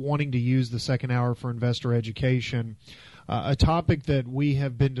really wanting to use the second hour for investor education, a topic that we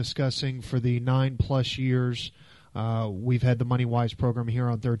have been discussing for the 9+ years. We've had the MoneyWise program here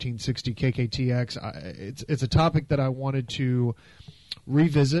on 1360 KKTX. It's a topic that I wanted to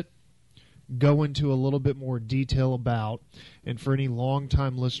revisit, go into a little bit more detail about, and for any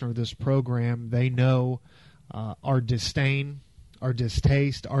longtime listener of this program, they know our disdain, our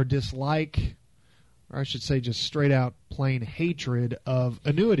distaste, our dislike, or I should say just straight out plain hatred of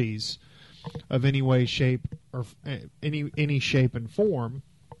annuities of any way, shape, or any shape and form.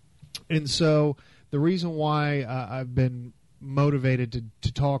 And so the reason why I've been motivated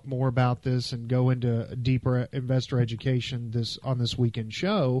to talk more about this and go into deeper investor education on this weekend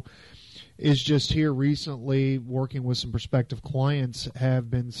show is just here recently working with some prospective clients have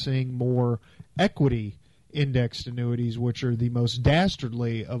been seeing more equity indexed annuities, which are the most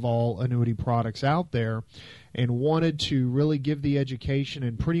dastardly of all annuity products out there, and wanted to really give the education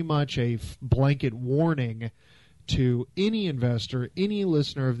and pretty much a blanket warning to any investor, any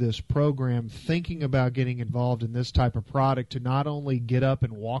listener of this program thinking about getting involved in this type of product to not only get up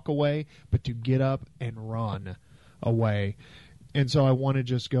and walk away, but to get up and run away. And so I want to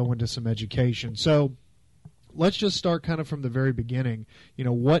just go into some education. So let's just start kind of from the very beginning. You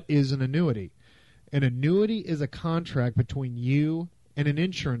know, what is an annuity? An annuity is a contract between you and an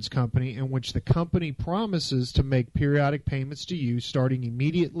insurance company in which the company promises to make periodic payments to you starting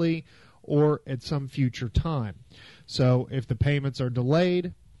immediately or at some future time. So if the payments are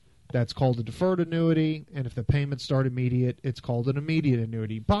delayed, that's called a deferred annuity, and if the payments start immediate, it's called an immediate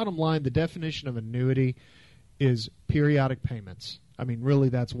annuity. Bottom line, the definition of annuity is periodic payments. I mean, really,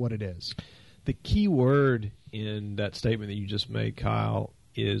 that's what it is. The key word in that statement that you just made, Kyle,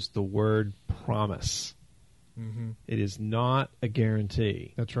 is the word promise. Mm-hmm. It is not a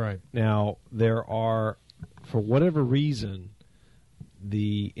guarantee. That's right. Now, there are, for whatever reason,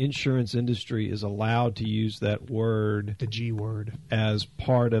 the insurance industry is allowed to use that word, the G word, as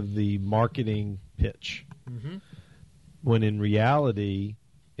part of the marketing pitch. Mm-hmm. When in reality,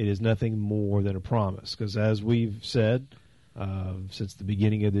 it is nothing more than a promise. Because as we've said since the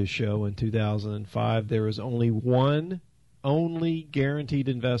beginning of this show in 2005, there is only one guaranteed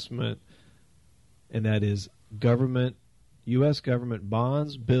investment, and that is U.S. government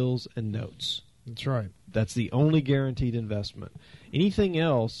bonds, bills, and notes. That's right. That's the only guaranteed investment. Anything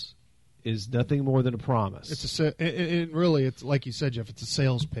else is nothing more than a promise. Really, it's like you said, Jeff. It's a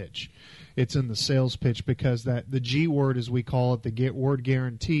sales pitch. It's in the sales pitch because the G word, as we call it, the word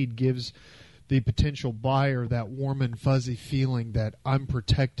guaranteed, gives the potential buyer that warm and fuzzy feeling that I'm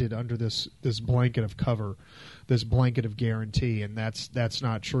protected under this blanket of cover, this blanket of guarantee, and that's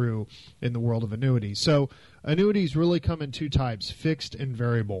not true in the world of annuities. So annuities really come in two types: fixed and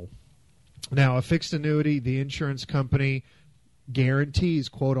variable. Now, a fixed annuity, the insurance company guarantees,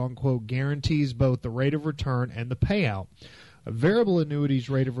 quote unquote, guarantees both the rate of return and the payout. A variable annuity's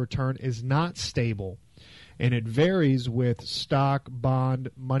rate of return is not stable, and it varies with stock, bond,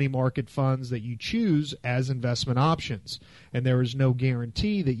 money market funds that you choose as investment options. And there is no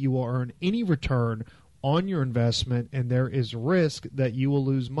guarantee that you will earn any return on your investment, and there is risk that you will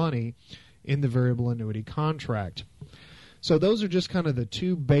lose money in the variable annuity contract. So those are just kind of the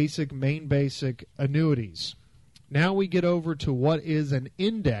two main basic annuities. Now we get over to what is an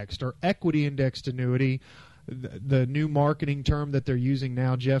indexed or equity indexed annuity. The new marketing term that they're using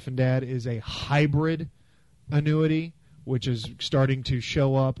now, Jeff and Dad, is a hybrid annuity, which is starting to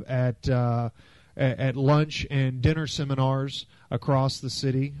show up at lunch and dinner seminars across the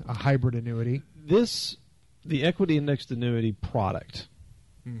city, a hybrid annuity. The equity indexed annuity product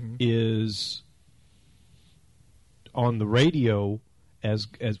is on the radio as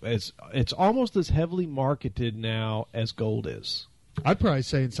it's almost as heavily marketed now as gold is. I'd probably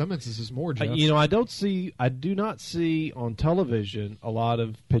say in some instances more, Jeff. I do not see on television a lot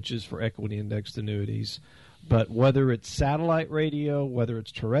of pitches for equity indexed annuities, but whether it's satellite radio, whether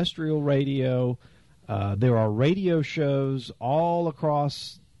it's terrestrial radio, there are radio shows all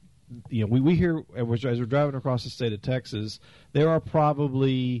across. We hear as we're driving across the state of Texas, there are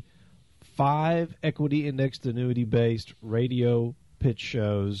probably 5 equity indexed annuity based radio pitch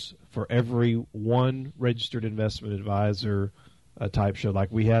shows for every one registered investment advisor type show,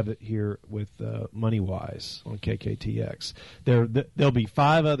 like we have it here with MoneyWise on KKTX. There'll be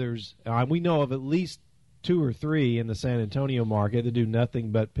 5 others. We know of at least 2 or 3 in the San Antonio market that do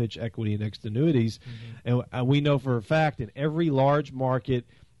nothing but pitch equity indexed annuities. And we know for a fact in every large market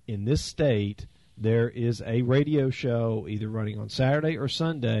in this state, there is a radio show either running on Saturday or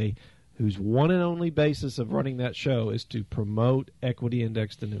Sunday whose one and only basis of running that show is to promote equity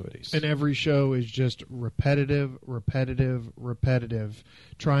indexed annuities. And every show is just repetitive,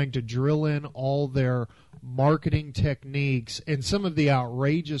 trying to drill in all their marketing techniques and some of the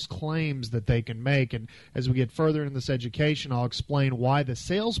outrageous claims that they can make. And as we get further in this education, I'll explain why the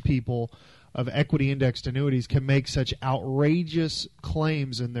salespeople of equity indexed annuities can make such outrageous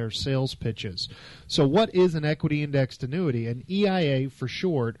claims in their sales pitches. So what is an equity indexed annuity? An EIA, for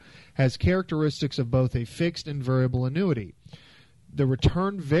short, has characteristics of both a fixed and variable annuity. The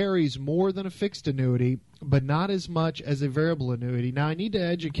return varies more than a fixed annuity, but not as much as a variable annuity. Now, I need to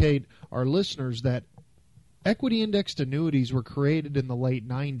educate our listeners that equity indexed annuities were created in the late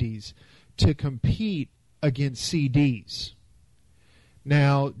 90s to compete against CDs.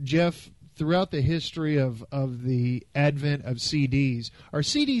 Now, Jeff, throughout the history of the advent of CDs, are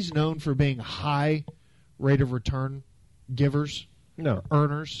CDs known for being high rate of return givers? No.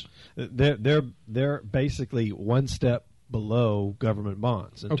 Earners? They're basically one step below government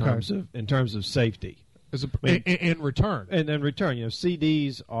bonds in terms of safety. And return. And then return.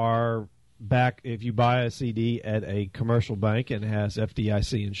 CDs are back if you buy a CD at a commercial bank and it has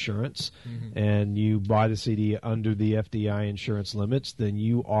FDIC insurance, and you buy the CD under the FDIC insurance limits, then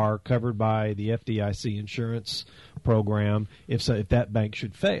you are covered by the FDIC insurance program if that bank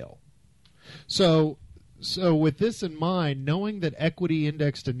should fail. So with this in mind, knowing that equity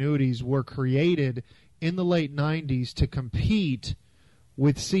indexed annuities were created in the late 90s to compete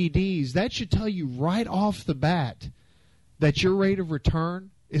with CDs, that should tell you right off the bat that your rate of return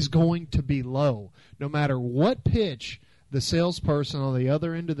is going to be low, no matter what pitch the salesperson on the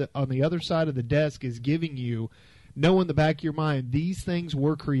other side of the desk is giving you. Know in the back of your mind, these things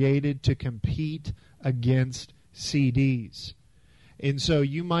were created to compete against CDs. And so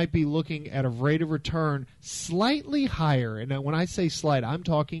you might be looking at a rate of return slightly higher. And when I say slight, I'm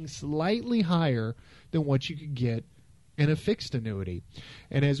talking slightly higher than what you could get in a fixed annuity.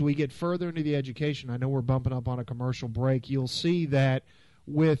 And as we get further into the education, I know we're bumping up on a commercial break, you'll see that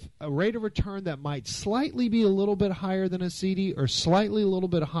with a rate of return that might slightly be a little bit higher than a CD or slightly a little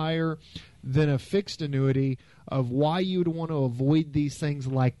bit higher than a fixed annuity, of why you would want to avoid these things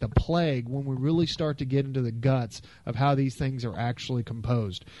like the plague when we really start to get into the guts of how these things are actually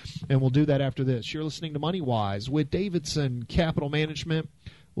composed. And we'll do that after this. You're listening to Money Wise with Davidson Capital Management.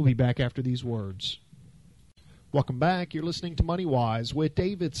 We'll be back after these words. Welcome back. You're listening to Money Wise with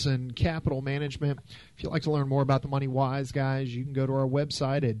Davidson Capital Management. If you'd like to learn more about the Money Wise guys, you can go to our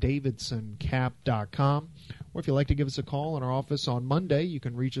website at davidsoncap.com. Or if you'd like to give us a call in our office on Monday, you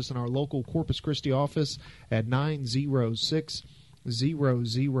can reach us in our local Corpus Christi office at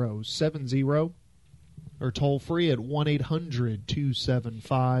 906-0070 or toll free at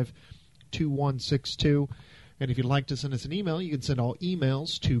 1-800-275-2162. And if you'd like to send us an email, you can send all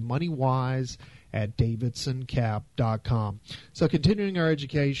emails to moneywise@davidsoncap.com. So continuing our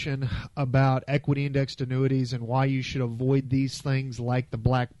education about equity indexed annuities and why you should avoid these things like the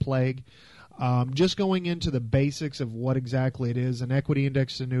Black Plague. Just going into the basics of what exactly it is. An equity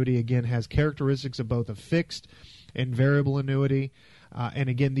indexed annuity, again, has characteristics of both a fixed and variable annuity. And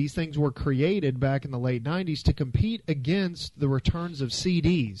again, these things were created back in the late 90s to compete against the returns of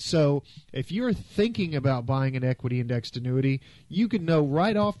CDs. So if you're thinking about buying an equity indexed annuity, you can know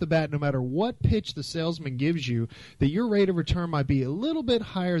right off the bat, no matter what pitch the salesman gives you, that your rate of return might be a little bit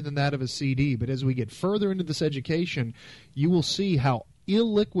higher than that of a CD. But as we get further into this education, you will see how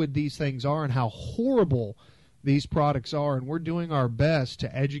illiquid these things are and how horrible these products are, and we're doing our best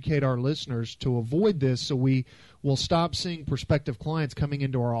to educate our listeners to avoid this, so we will stop seeing prospective clients coming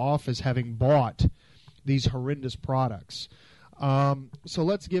into our office having bought these horrendous products. So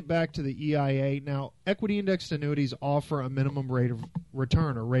let's get back to the EIA. Now, equity indexed annuities offer a minimum rate of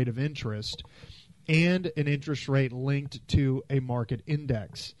return or rate of interest and an interest rate linked to a market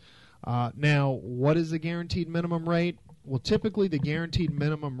index. Now, what is the guaranteed minimum rate? Well, typically the guaranteed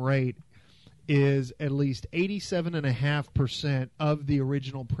minimum rate is at least 87.5% of the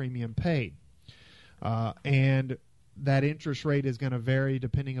original premium paid. And that interest rate is going to vary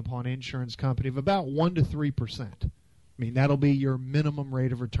depending upon insurance company of about 1 to 3%. I mean, that'll be your minimum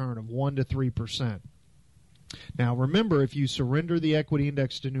rate of return of 1 to 3%. Now, remember, if you surrender the equity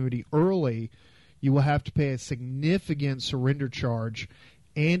indexed annuity early, you will have to pay a significant surrender charge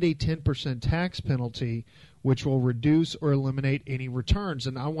and a 10% tax penalty, which will reduce or eliminate any returns.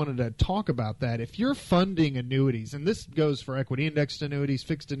 And I wanted to talk about that. If you're funding annuities, and this goes for equity indexed annuities,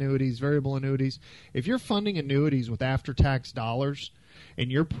 fixed annuities, variable annuities, if you're funding annuities with after-tax dollars and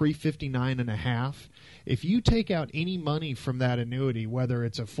you're pre-59.5, if you take out any money from that annuity, whether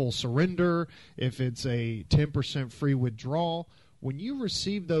it's a full surrender, if it's a 10% free withdrawal, when you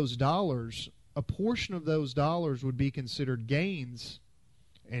receive those dollars, a portion of those dollars would be considered gains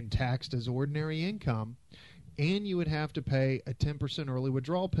and taxed as ordinary income, and you would have to pay a 10% early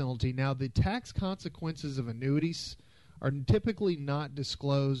withdrawal penalty. Now, the tax consequences of annuities are typically not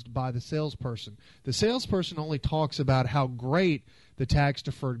disclosed by the salesperson. The salesperson only talks about how great the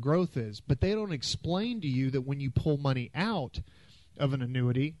tax-deferred growth is, but they don't explain to you that when you pull money out of an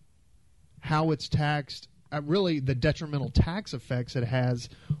annuity, how it's taxed, really the detrimental tax effects it has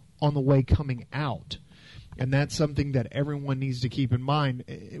on the way coming out. And that's something that everyone needs to keep in mind.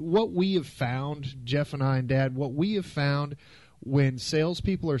 What we have found, Jeff and I and Dad, what we have found when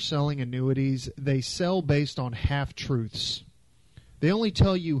salespeople are selling annuities, they sell based on half-truths. They only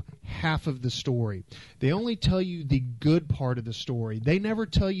tell you half of the story. They only tell you the good part of the story. They never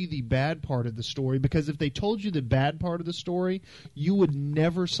tell you the bad part of the story, because if they told you the bad part of the story, you would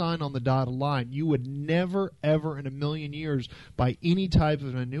never sign on the dotted line. You would never, ever in a million years buy any type of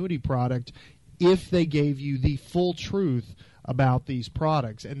an annuity product if they gave you the full truth about these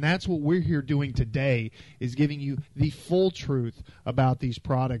products. And that's what we're here doing today, is giving you the full truth about these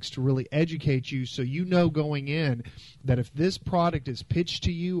products to really educate you, so you know going in that if this product is pitched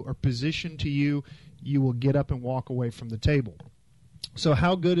to you or positioned to you, you will get up and walk away from the table. So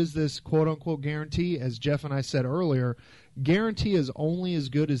how good is this quote-unquote guarantee? As Jeff and I said earlier, guarantee is only as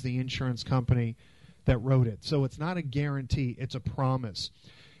good as the insurance company that wrote it. So it's not a guarantee, it's a promise.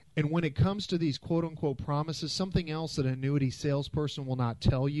 And when it comes to these quote-unquote promises, something else that an annuity salesperson will not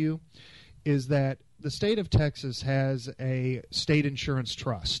tell you is that the state of Texas has a state insurance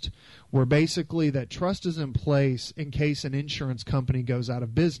trust, where basically that trust is in place in case an insurance company goes out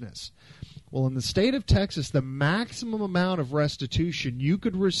of business. Well, in the state of Texas, the maximum amount of restitution you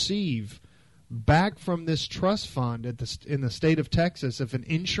could receive back from this trust fund in the state of Texas, if an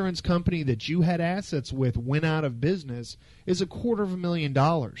insurance company that you had assets with went out of business, is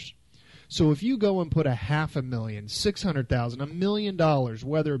 $250,000. So if you go and put $500,000, $600,000, $1 million,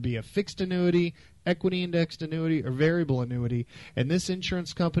 whether it be a fixed annuity, equity indexed annuity, or variable annuity, and this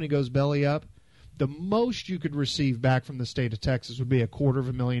insurance company goes belly up, the most you could receive back from the state of Texas would be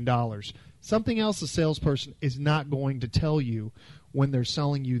 $250,000. Something else a salesperson is not going to tell you when they're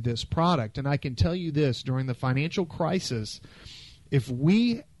selling you this product. And I can tell you this, during the financial crisis, if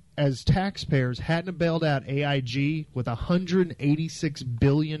we as taxpayers hadn't bailed out AIG with a $186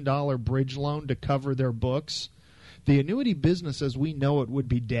 billion bridge loan to cover their books, the annuity business as we know it would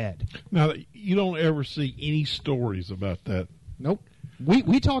be dead. Now, you don't ever see any stories about that. Nope.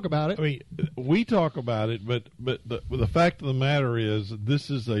 We talk about it. I mean, we talk about it, but the fact of the matter is, this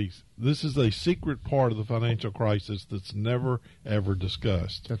is a secret part of the financial crisis that's never ever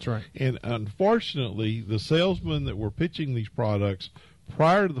discussed. That's right. And unfortunately, the salesmen that were pitching these products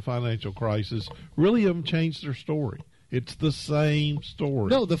prior to the financial crisis really haven't changed their story. It's the same story.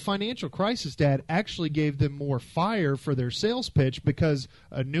 No, the financial crisis, Dad, actually gave them more fire for their sales pitch because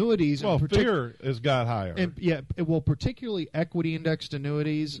annuities... Well, fear has got higher. And, yeah, well, particularly equity-indexed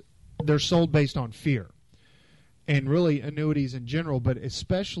annuities, they're sold based on fear. And really annuities in general, but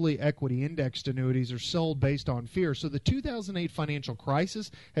especially equity-indexed annuities are sold based on fear. So the 2008 financial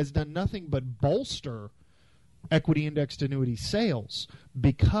crisis has done nothing but bolster equity-indexed annuity sales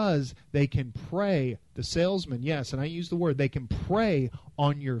because they can prey, the salesman, yes, and I use the word, they can prey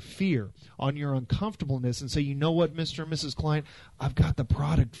on your fear, on your uncomfortableness, and say, you know what, Mr. and Mrs. Client, I've got the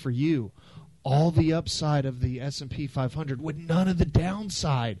product for you. All the upside of the S&P 500 with none of the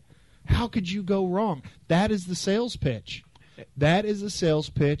downside. How could you go wrong? That is the sales pitch. That is a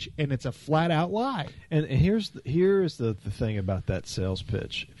sales pitch, and it's a flat-out lie. And here is the thing about that sales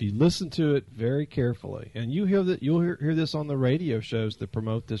pitch. If you listen to it very carefully, and you'll hear this on the radio shows that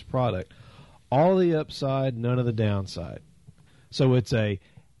promote this product, all the upside, none of the downside. So it's a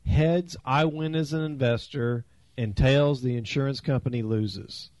heads, I win as an investor, and tails, the insurance company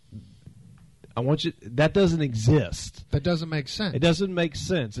loses. That doesn't exist. That doesn't make sense. It doesn't make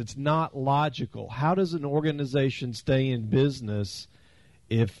sense. It's not logical. How does an organization stay in business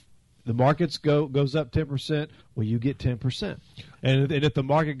if the markets goes up 10%? Well, you get 10%. And if the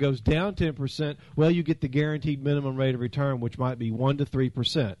market goes down 10%, well, you get the guaranteed minimum rate of return, which might be 1 to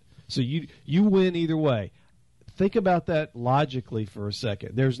 3%. So you win either way. Think about that logically for a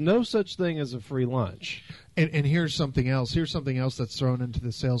second. There's no such thing as a free lunch. And here's something else. Here's something else that's thrown into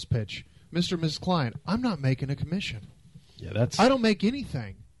the sales pitch. Mr. and Mrs. Client, I'm not making a commission. Yeah, I don't make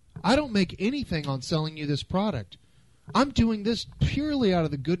anything. I don't make anything on selling you this product. I'm doing this purely out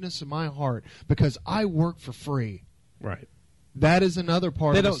of the goodness of my heart because I work for free. Right. That is another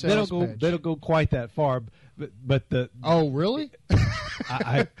part of the sales pitch. They don't go quite that far, but the oh really?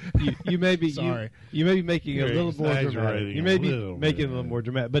 You may be sorry. You may be making it a little more dramatic. You may be making it a little more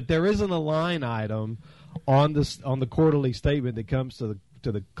dramatic, but there isn't a line item on the quarterly statement that comes to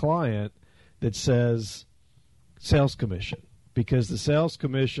the client that says sales commission, because the sales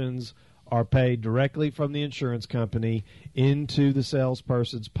commissions are paid directly from the insurance company into the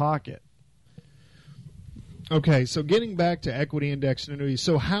salesperson's pocket. Okay, so getting back to equity indexed annuities,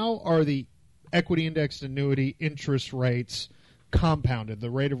 so how are the equity indexed annuity interest rates compounded,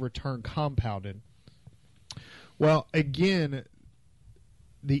 the rate of return compounded? Well, again,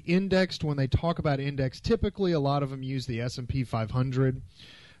 the indexed, when they talk about index, typically a lot of them use the S&P 500,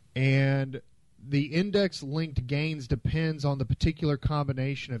 and the index-linked gains depends on the particular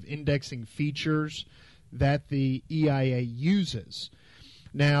combination of indexing features that the EIA uses.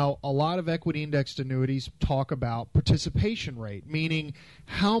 Now, a lot of equity-indexed annuities talk about participation rate, meaning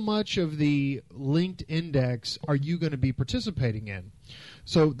how much of the linked index are you going to be participating in?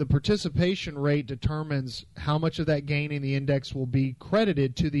 So the participation rate determines how much of that gain in the index will be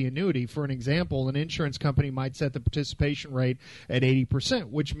credited to the annuity. For an example, an insurance company might set the participation rate at 80%,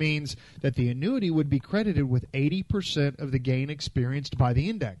 which means that the annuity would be credited with 80% of the gain experienced by the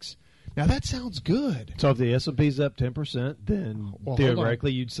index. Now, that sounds good. So if the S&P's up 10%, then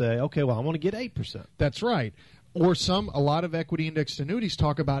theoretically you'd say, okay, well, I want to get 8%. That's right. Or a lot of equity indexed annuities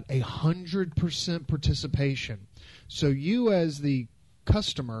talk about 100% participation. So you as the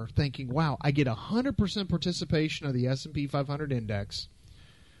customer thinking, wow, I get 100% participation of the S&P 500 index,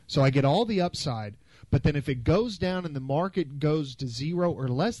 so I get all the upside, but then if it goes down and the market goes to 0 or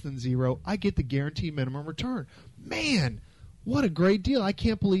less than 0, I get the guaranteed minimum return. Man, what a great deal. I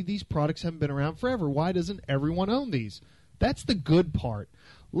can't believe these products haven't been around forever. Why doesn't everyone own these? That's the good part.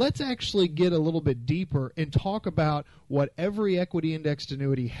 Let's actually get a little bit deeper and talk about what every equity indexed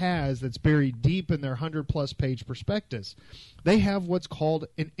annuity has that's buried deep in their 100-plus page prospectus. They have what's called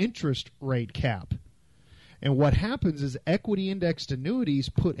an interest rate cap. And what happens is equity indexed annuities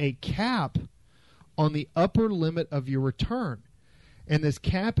put a cap on the upper limit of your return. And this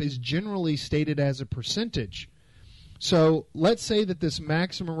cap is generally stated as a percentage. So let's say that this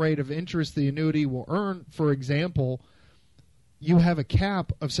maximum rate of interest the annuity will earn, for example, you have a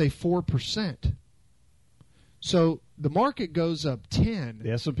cap of, say, 4%. So the market goes up 10.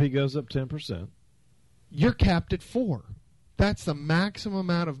 The S&P goes up 10%. You're capped at 4. That's the maximum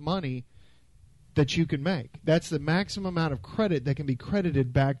amount of money that you can make. That's the maximum amount of credit that can be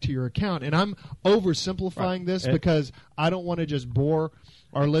credited back to your account. And I'm oversimplifying this because I don't want to just bore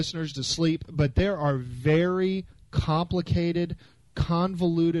our listeners to sleep, but there are very complicated,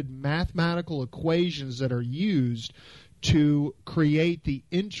 convoluted mathematical equations that are used to create the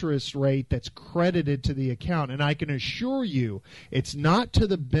interest rate that's credited to the account. And I can assure you, it's not to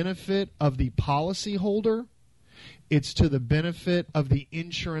the benefit of the policyholder. It's to the benefit of the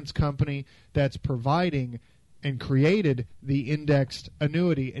insurance company that's providing and created the indexed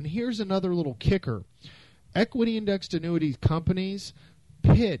annuity. And here's another little kicker. Equity indexed annuity companies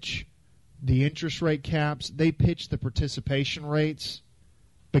pitch the interest rate caps. They pitch the participation rates.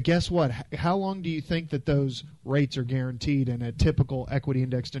 But guess what? How long do you think that those rates are guaranteed in a typical equity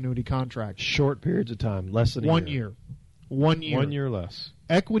indexed annuity contract? Short periods of time, less than a year. 1 year. 1 year. 1 year less.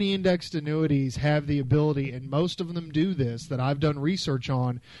 Equity indexed annuities have the ability, and most of them do this, that I've done research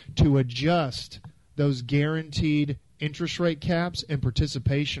on, to adjust those guaranteed interest rate caps and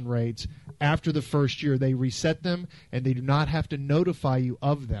participation rates after the first year. They reset them, and they do not have to notify you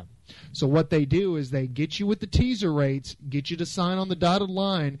of them. So what they do is they get you with the teaser rates, get you to sign on the dotted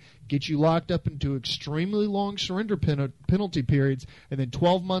line, get you locked up into extremely long surrender penalty periods, and then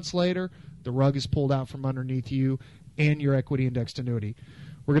 12 months later, the rug is pulled out from underneath you and your equity indexed annuity.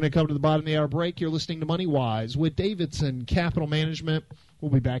 We're going to come to the bottom of the hour break. You're listening to Money Wise with Davidson Capital Management.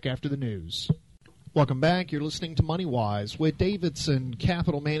 We'll be back after the news. Welcome back. You're listening to Money Wise with Davidson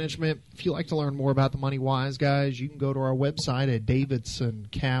Capital Management. If you'd like to learn more about the Money Wise guys, you can go to our website at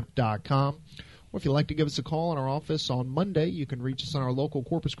davidsoncap.com. Or if you'd like to give us a call in our office on Monday, you can reach us on our local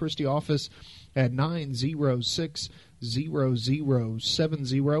Corpus Christi office at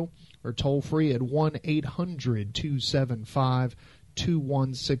 906-0070 or toll free at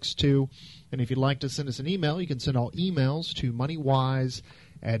 1-800-275-2162. And if you'd like to send us an email, you can send all emails to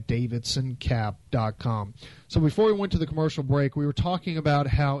moneywise@davidsoncap.com. So before we went to the commercial break, we were talking about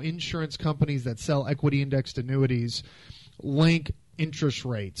how insurance companies that sell equity indexed annuities link interest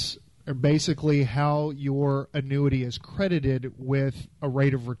rates, or basically how your annuity is credited with a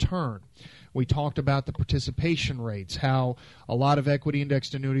rate of return. We talked about the participation rates, how a lot of equity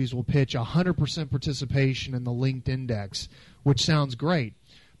indexed annuities will pitch 100% participation in the linked index, which sounds great.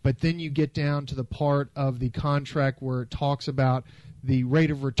 But then you get down to the part of the contract where it talks about the rate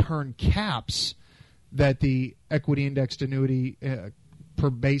of return caps that the equity indexed annuity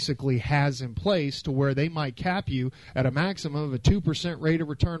basically has in place, to where they might cap you at a maximum of a 2% rate of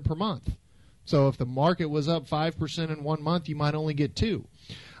return per month. So if the market was up 5% in 1 month, you might only get 2%.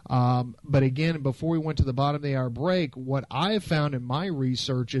 But again, before we went to the bottom of the hour break, what I have found in my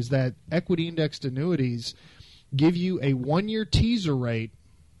research is that equity indexed annuities give you a 1-year teaser rate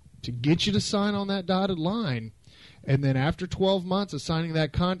to get you to sign on that dotted line. And then after 12 months of signing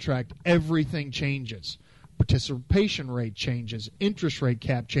that contract, everything changes. Participation rate changes, interest rate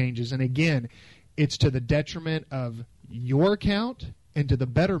cap changes, and again, it's to the detriment of your account and to the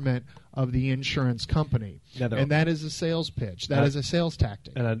betterment of the insurance company. And that is a sales pitch. That is a sales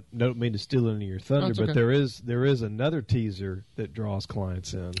tactic. And I don't mean to steal any of your thunder, but there is another teaser that draws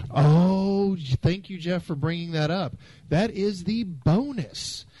clients in. Oh, thank you, Jeff, for bringing that up. That is the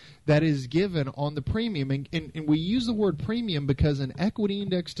bonus that is given on the premium. And we use the word premium because an equity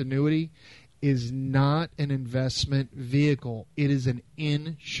indexed annuity is not an investment vehicle. It is an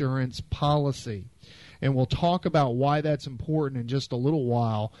insurance policy. And we'll talk about why that's important in just a little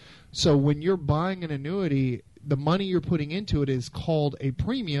while. So when you're buying an annuity, the money you're putting into it is called a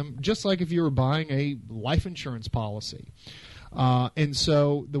premium, just like if you were buying a life insurance policy. And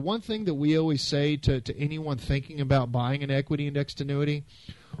so the one thing that we always say to anyone thinking about buying an equity indexed annuity,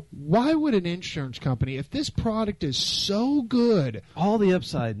 why would an insurance company, if this product is so good, all the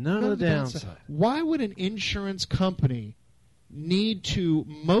upside, none of the downside, why would an insurance company need to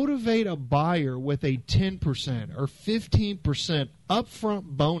motivate a buyer with a 10% or 15% upfront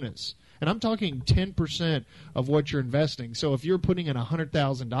bonus? And I'm talking 10% of what you're investing. So if you're putting in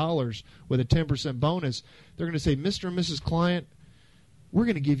 $100,000 with a 10% bonus, they're going to say, Mr. and Mrs. Client, we're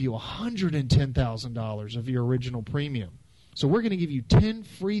going to give you $110,000 of your original premium. So we're going to give you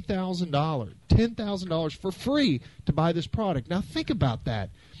 $10,000 for free to buy this product. Now think about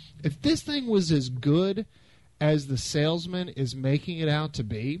that. If this thing was as good as the salesman is making it out to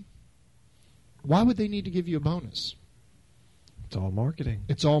be, why would they need to give you a bonus? It's all marketing.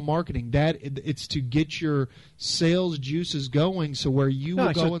 It's all marketing. It's to get your sales juices going, so where you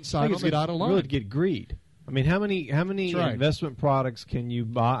will go inside on the dotted line. Really get greed. I mean, how many right. investment products can you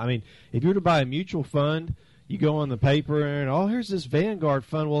buy? I mean, if you were to buy a mutual fund, you go on the paper and, here's this Vanguard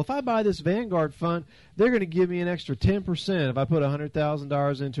fund. Well, if I buy this Vanguard fund, they're going to give me an extra 10%. If I put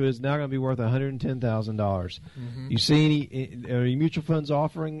 $100,000 into it, it's now going to be worth $110,000. Mm-hmm. You see any mutual funds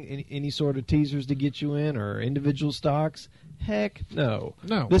offering any sort of teasers to get you in, or individual stocks? Heck no.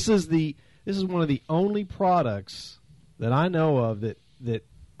 No. This is one of the only products that I know of that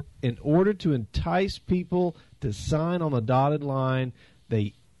in order to entice people to sign on the dotted line,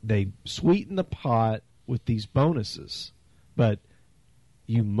 they sweeten the pot with these bonuses. But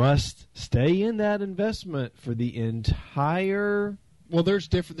you must stay in that investment for the entire. Well, there's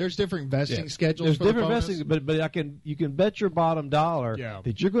different vesting schedules. There's for different the bonus. vesting, but you can bet your bottom dollar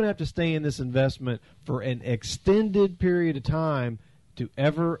that you're going to have to stay in this investment for an extended period of time to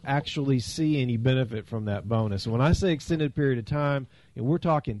ever actually see any benefit from that bonus. And when I say extended period of time, we're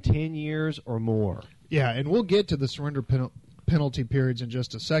talking 10 years or more. Yeah, and we'll get to the surrender penalty periods in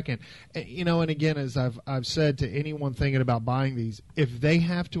just a second. And again, as I've said to anyone thinking about buying these, if they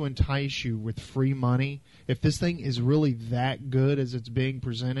have to entice you with free money, if this thing is really that good as it's being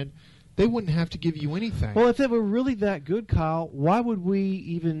presented, they wouldn't have to give you anything. Well, if it were really that good, Kyle, why would we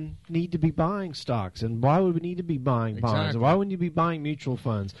even need to be buying stocks? And why would we need to be buying bonds? And why wouldn't you be buying mutual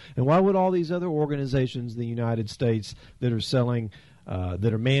funds? And why would all these other organizations in the United States that are selling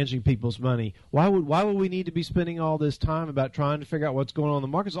that are managing people's money, why would we need to be spending all this time about trying to figure out what's going on in the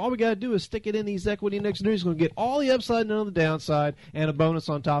markets? All we got to do is stick it in these equity index annuities. It's going to get all the upside and none of the downside and a bonus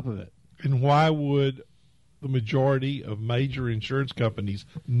on top of it. And why would the majority of major insurance companies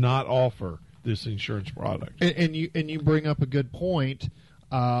not offer this insurance product? And you bring up a good point,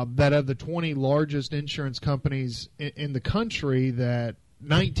 that of the 20 largest insurance companies in the country, that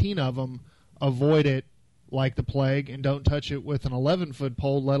 19 of them avoid it like the plague and don't touch it with an 11-foot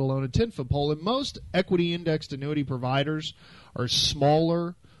pole, let alone a 10-foot pole. And most equity indexed annuity providers are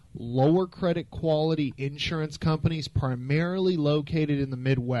smaller, lower credit quality insurance companies, primarily located in the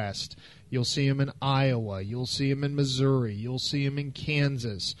Midwest. You'll see them in Iowa. You'll see them in Missouri. You'll see them in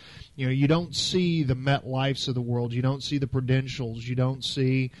Kansas. You don't see the MetLifes of the world. You don't see the Prudentials. You don't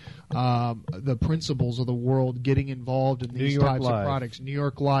see the Principals of the world getting involved in these types of products. New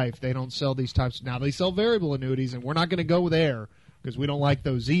York Life, they don't sell these types. Now, they sell variable annuities, and we're not going to go there because we don't like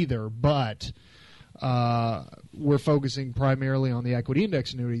those either, but we're focusing primarily on the equity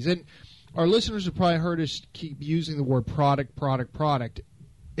index annuities. And our listeners have probably heard us keep using the word product.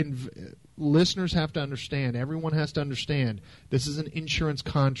 Listeners have to understand, everyone has to understand, this is an insurance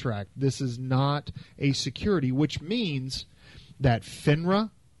contract. This is not a security, which means that FINRA,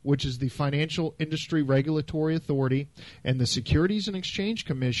 which is the Financial Industry Regulatory Authority, and the Securities and Exchange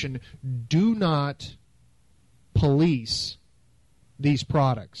Commission do not police these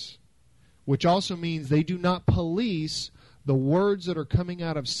products, which also means they do not police the words that are coming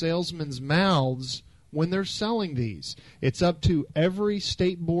out of salesmen's mouths when they're selling these. It's up to every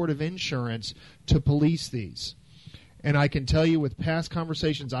state board of insurance to police these. And I can tell you, with past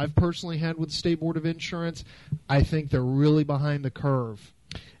conversations I've personally had with the State Board of Insurance, I think they're really behind the curve.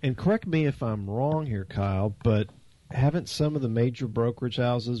 And correct me if I'm wrong here, Kyle, but haven't some of the major brokerage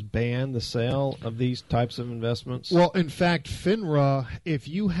houses banned the sale of these types of investments? Well, in fact, FINRA, if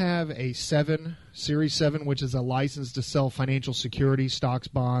you have a Series 7, which is a license to sell financial securities, stocks,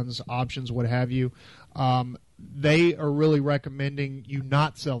 bonds, options, what have you, they are really recommending you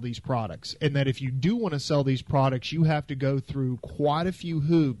not sell these products. And that if you do want to sell these products, you have to go through quite a few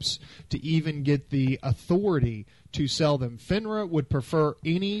hoops to even get the authority to sell them. FINRA would prefer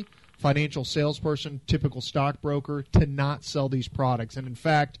any financial salesperson, typical stockbroker, to not sell these products. And in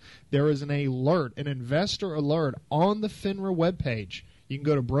fact, there is an investor alert on the FINRA webpage. You can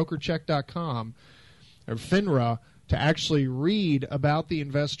go to brokercheck.com or FINRA to actually read about the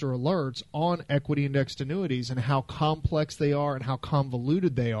investor alerts on equity indexed annuities and how complex they are and how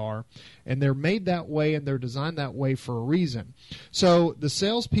convoluted they are. And they're made that way and they're designed that way for a reason. So the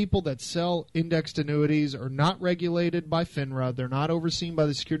salespeople that sell indexed annuities are not regulated by FINRA. They're not overseen by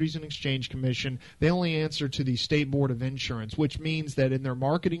the Securities and Exchange Commission. They only answer to the State Board of Insurance, which means that in their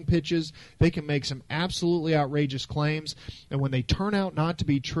marketing pitches, they can make some absolutely outrageous claims. And when they turn out not to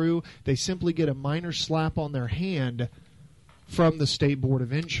be true, they simply get a minor slap on their hand from the State Board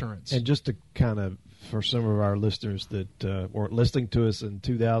of Insurance. And just to kind of, for some of our listeners that were listening to us in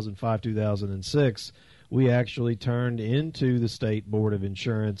 2005, 2006, we actually turned into the State Board of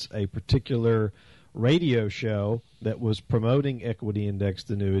Insurance a particular radio show that was promoting equity indexed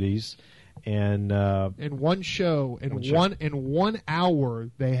annuities, and in one show, in 1 hour,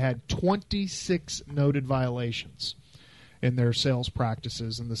 they had 26 noted violations in their sales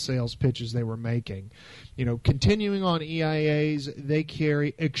practices and the sales pitches they were making. Continuing on EIAs, they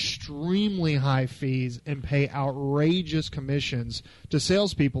carry extremely high fees and pay outrageous commissions to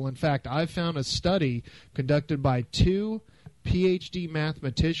salespeople. In fact, I found a study conducted by 2 PhD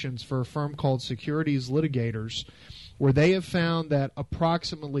mathematicians for a firm called Securities Litigators, where they have found that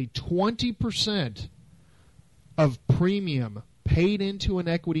approximately 20% of premium paid into an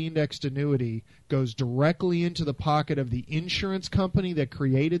equity indexed annuity goes directly into the pocket of the insurance company that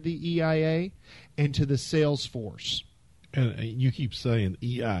created the EIA and to the sales force. And you keep saying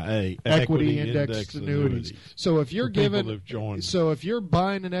EIA, equity indexed annuities. So if you're if you're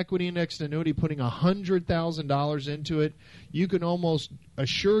buying an equity indexed annuity, putting $100,000 into it, you can almost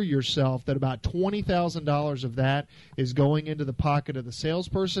assure yourself that about $20,000 of that is going into the pocket of the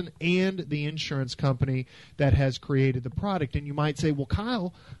salesperson and the insurance company that has created the product. And you might say, well,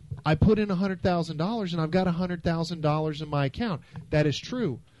 Kyle, I put in $100,000 and I've got $100,000 in my account. That is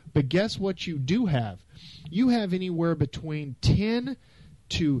true. But guess what you do have? You have anywhere between 10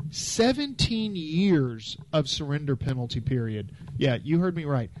 to 17 years of surrender penalty period. Yeah, you heard me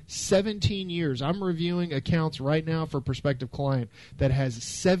right. 17 years. I'm reviewing accounts right now for a prospective client that has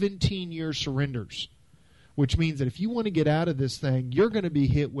 17-year surrenders, which means that if you want to get out of this thing, you're going to be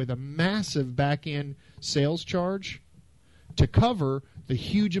hit with a massive back-end sales charge to cover the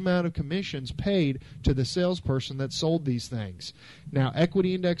huge amount of commissions paid to the salesperson that sold these things. Now,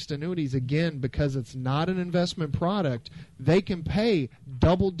 equity indexed annuities, again, because it's not an investment product, they can pay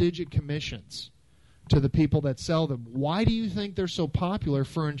double-digit commissions to the people that sell them. Why do you think they're so popular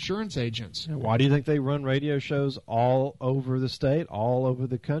for insurance agents? Why do you think they run radio shows all over the state, all over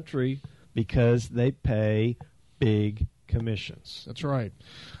the country? Because they pay big commissions. That's right.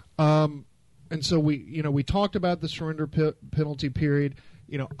 And so we talked about the surrender penalty period.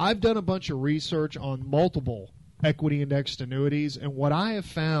 I've done a bunch of research on multiple equity indexed annuities, and what I have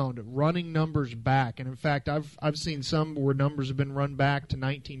found running numbers back, and in fact I've seen some where numbers have been run back to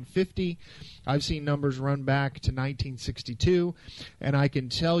 1950. I've seen numbers run back to 1962, and I can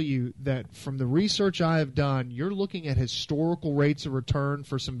tell you that from the research I have done, you're looking at historical rates of return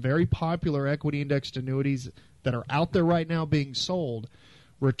for some very popular equity indexed annuities that are out there right now being sold.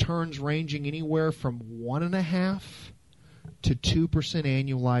 Returns ranging anywhere from 1.5% to 2%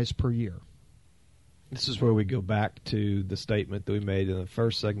 annualized per year. This is where we go back to the statement that we made in the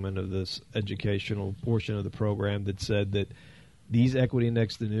first segment of this educational portion of the program that said that these equity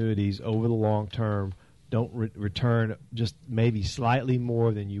indexed annuities over the long term don't return just maybe slightly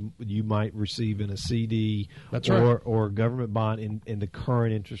more than you might receive in a CD. That's right. Or government bond in the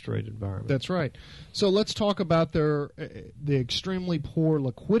current interest rate environment. That's right. So let's talk about the extremely poor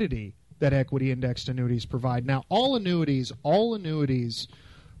liquidity that equity indexed annuities provide. Now, all annuities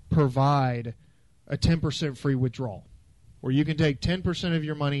provide a 10% free withdrawal, where you can take 10% of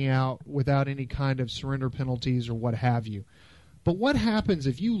your money out without any kind of surrender penalties or what have you. But what happens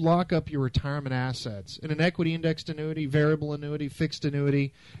if you lock up your retirement assets in an equity indexed annuity, variable annuity, fixed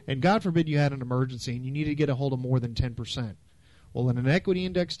annuity, and God forbid you had an emergency and you need to get a hold of more than 10%? Well, in an equity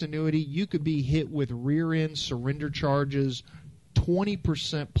indexed annuity, you could be hit with rear-end surrender charges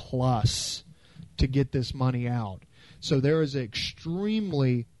 20% plus to get this money out. So there is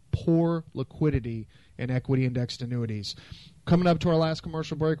extremely poor liquidity in equity indexed annuities. Coming up to our last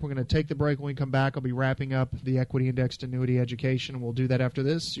commercial break, we're going to take the break. When we come back, I'll be wrapping up the equity indexed annuity education, and we'll do that after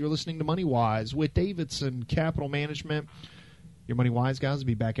this. You're listening to Money Wise with Davidson Capital Management. Your Money Wise guys will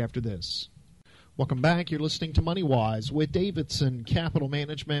be back after this. Welcome back. You're listening to Money Wise with Davidson Capital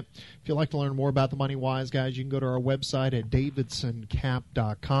Management. If you'd like to learn more about the Money Wise guys, you can go to our website at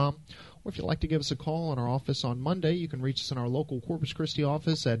davidsoncap.com. Or if you'd like to give us a call in our office on Monday, you can reach us in our local Corpus Christi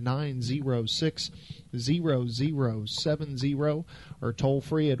office at 906-0070 or toll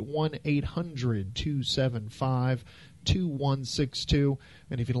free at 1-800-275-2162.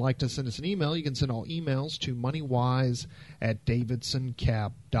 And if you'd like to send us an email, you can send all emails to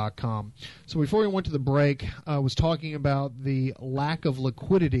moneywise@davidsoncap.com. So before we went to the break, I was talking about the lack of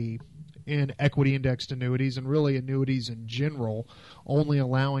liquidity in equity indexed annuities and really annuities in general, only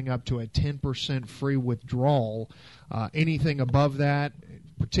allowing up to a 10% free withdrawal. Anything above that,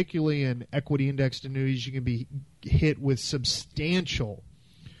 particularly in equity indexed annuities, you can be hit with substantial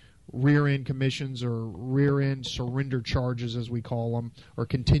rear-end commissions or rear-end surrender charges, as we call them, or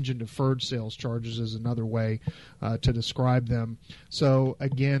contingent deferred sales charges is another way to describe them. So,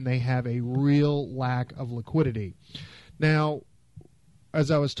 again, they have a real lack of liquidity. Now, as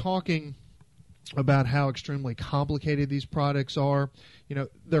I was talking about how extremely complicated these products are.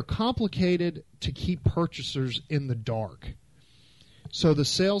 They're complicated to keep purchasers in the dark. So the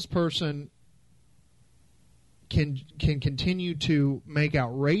salesperson can continue to make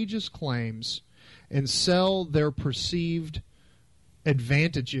outrageous claims and sell their perceived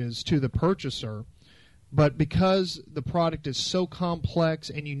advantages to the purchaser, but because the product is so complex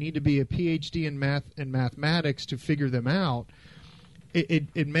and you need to be a PhD in math and mathematics to figure them out,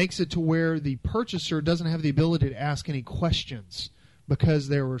 it makes it to where the purchaser doesn't have the ability to ask any questions because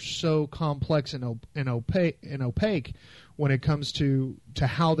they were so complex and opaque when it comes to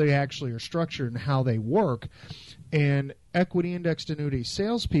how they actually are structured and how they work. And equity indexed annuity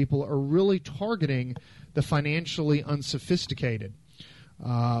salespeople are really targeting the financially unsophisticated.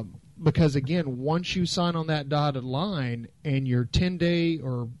 Because, again, once you sign on that dotted line and your 10-day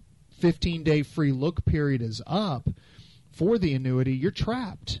or 15-day free look period is up for the annuity, you're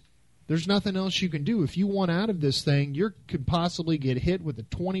trapped. There's nothing else you can do. If you want out of this thing, you could possibly get hit with a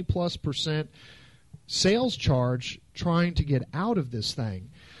 20+% sales charge trying to get out of this thing.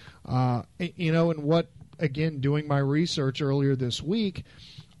 And what, again, doing my research earlier this week,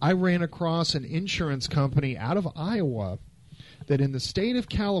 I ran across an insurance company out of Iowa that in the state of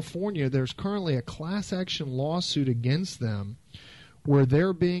California, there's currently a class action lawsuit against them where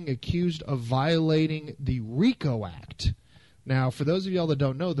they're being accused of violating the RICO Act. Now, for those of y'all that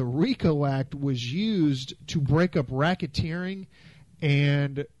don't know, the RICO Act was used to break up racketeering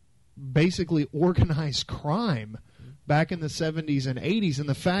and basically organized crime back in the 70s and 80s. And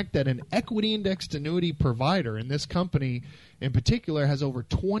the fact that an equity-indexed annuity provider, and this company in particular has over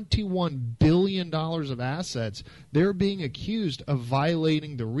 $21 billion of assets, they're being accused of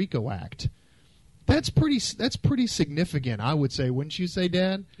violating the RICO Act. That's pretty significant, I would say. Wouldn't you say,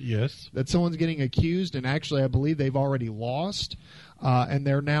 Dad? Yes. That someone's getting accused, and actually I believe they've already lost, and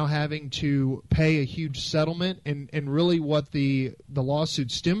they're now having to pay a huge settlement. And really what the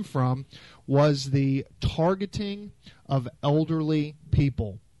lawsuit stemmed from was the targeting of elderly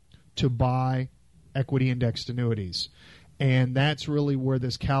people to buy equity-indexed annuities. And that's really where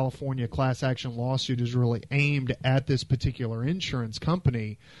this California class action lawsuit is really aimed at this particular insurance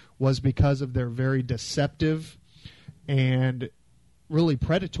company, was because of their very deceptive and really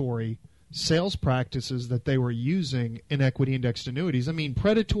predatory sales practices that they were using in equity-indexed annuities. I mean,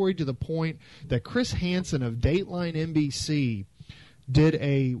 predatory to the point that Chris Hansen of Dateline NBC did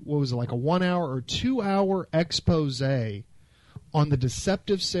a 1 hour or 2 hour expose on the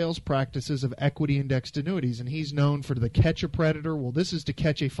deceptive sales practices of equity-indexed annuities, and he's known for the catch a predator. Well, this is to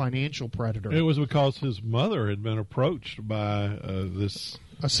catch a financial predator. It was because his mother had been approached by a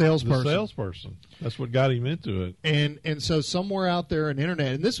salesperson. That's what got him into it. And so somewhere out there on the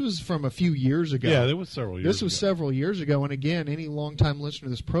internet, and this was from a few years ago. Yeah, it was several years ago. This was several years ago, and again, any longtime listener to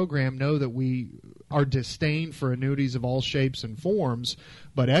this program know that we are disdain for annuities of all shapes and forms,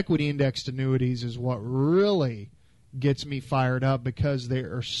 but equity-indexed annuities is what really gets me fired up because they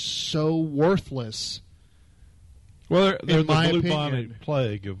are so worthless. Well, they're the opinion, bubonic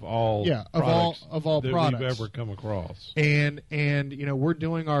plague of all products of all that products we've ever come across. And we're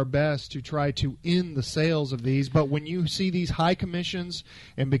doing our best to try to end the sales of these. But when you see these high commissions,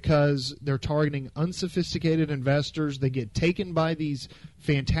 and because they're targeting unsophisticated investors, they get taken by these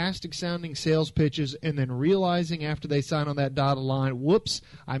fantastic sounding sales pitches, and then realizing after they sign on that dotted line, whoops,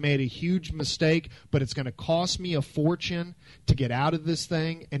 I made a huge mistake, but it's going to cost me a fortune to get out of this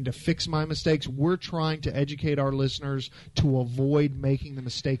thing and to fix my mistakes. We're trying to educate our listeners to avoid making the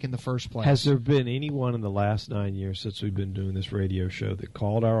mistake in the first place. Has there been anyone in the last 9 years since we've been doing this radio show that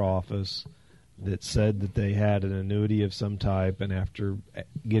called our office that said that they had an annuity of some type, and after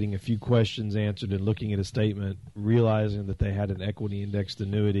getting a few questions answered and looking at a statement, realizing that they had an equity-indexed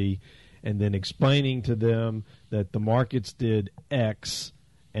annuity, and then explaining to them that the markets did X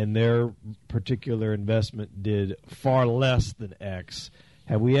and their particular investment did far less than X?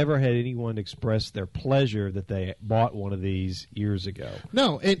 Have we ever had anyone express their pleasure that they bought one of these years ago?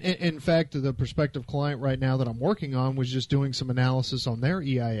 No. In fact, the prospective client right now that I'm working on was just doing some analysis on their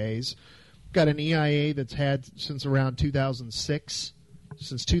EIAs. Got an EIA that's had since around 2006.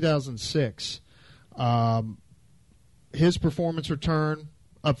 Since 2006. His performance return,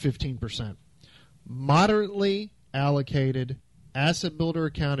 up 15%. Moderately allocated asset builder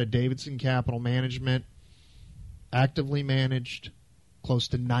account at Davidson Capital Management, actively managed, close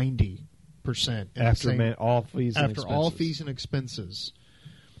to 90%. After all fees and expenses. After all fees and expenses.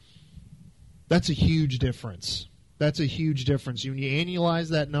 That's a huge difference. That's a huge difference. When you annualize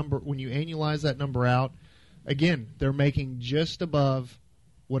that number out, again, they're making just above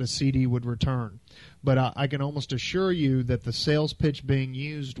what a CD would return. But I can almost assure you that the sales pitch being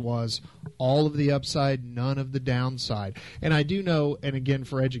used was all of the upside, none of the downside. And I do know, and again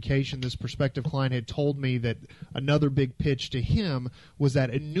for education, this prospective client had told me that another big pitch to him was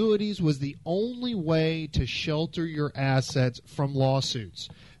that annuities was the only way to shelter your assets from lawsuits.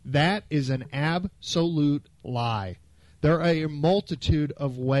 That is an absolute lie. There are a multitude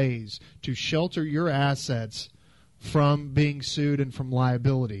of ways to shelter your assets from being sued and from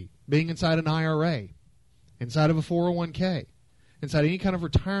liability. Being inside an IRA, inside of a 401k, inside any kind of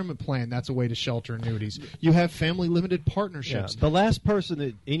retirement plan, that's a way to shelter annuities. You have family limited partnerships. Yeah. The last person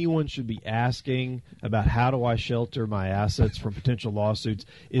that anyone should be asking about how do I shelter my assets from potential lawsuits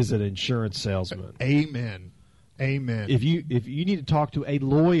is an insurance salesman. Amen. Amen. If you need to talk to a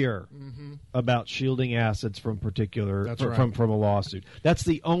lawyer about shielding assets from from a lawsuit, that's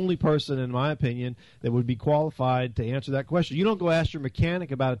the only person, in my opinion, that would be qualified to answer that question. You don't go ask your mechanic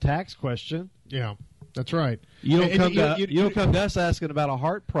about a tax question. Yeah, that's right. You don't come to us asking about a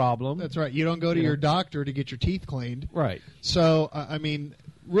heart problem. That's right. You don't go to your doctor to get your teeth cleaned. Right. So, I mean,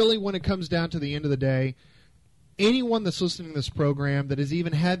 really, when it comes down to the end of the day, anyone that's listening to this program that has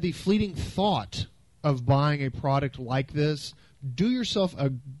even had the fleeting thought of buying a product like this, do yourself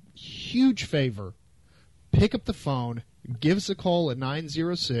a huge favor. Pick up the phone, give us a call at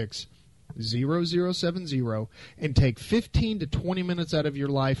 906-0070, and take 15 to 20 minutes out of your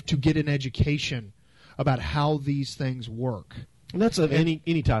life to get an education about how these things work. And that's of any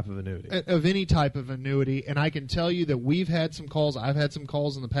type of annuity. Of any type of annuity. And I can tell you that we've had some calls, I've had some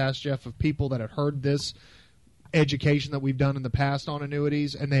calls in the past, Jeff, of people that have heard this education that we've done in the past on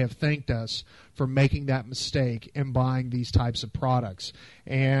annuities, and they have thanked us for making that mistake and buying these types of products.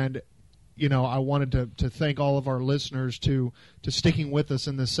 And you know, I wanted to thank all of our listeners to sticking with us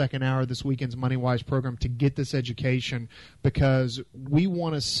in this second hour of this weekend's MoneyWise program to get this education, because we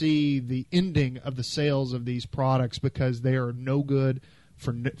want to see the ending of the sales of these products, because they are no good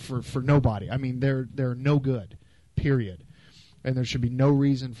for nobody. I mean, they're no good, period. And there should be no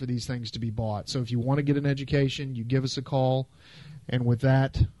reason for these things to be bought. So if you want to get an education, you give us a call. And with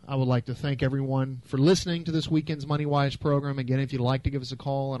that, I would like to thank everyone for listening to this weekend's MoneyWise program. Again, if you'd like to give us a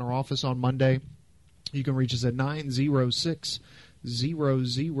call in our office on Monday, you can reach us at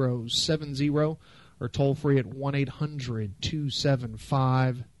 906-0070 or toll free at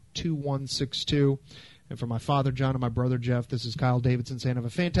 1-800-275-2162. And for my father, John, and my brother, Jeff, this is Kyle Davidson saying have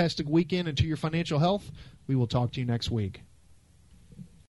a fantastic weekend. And to your financial health, we will talk to you next week.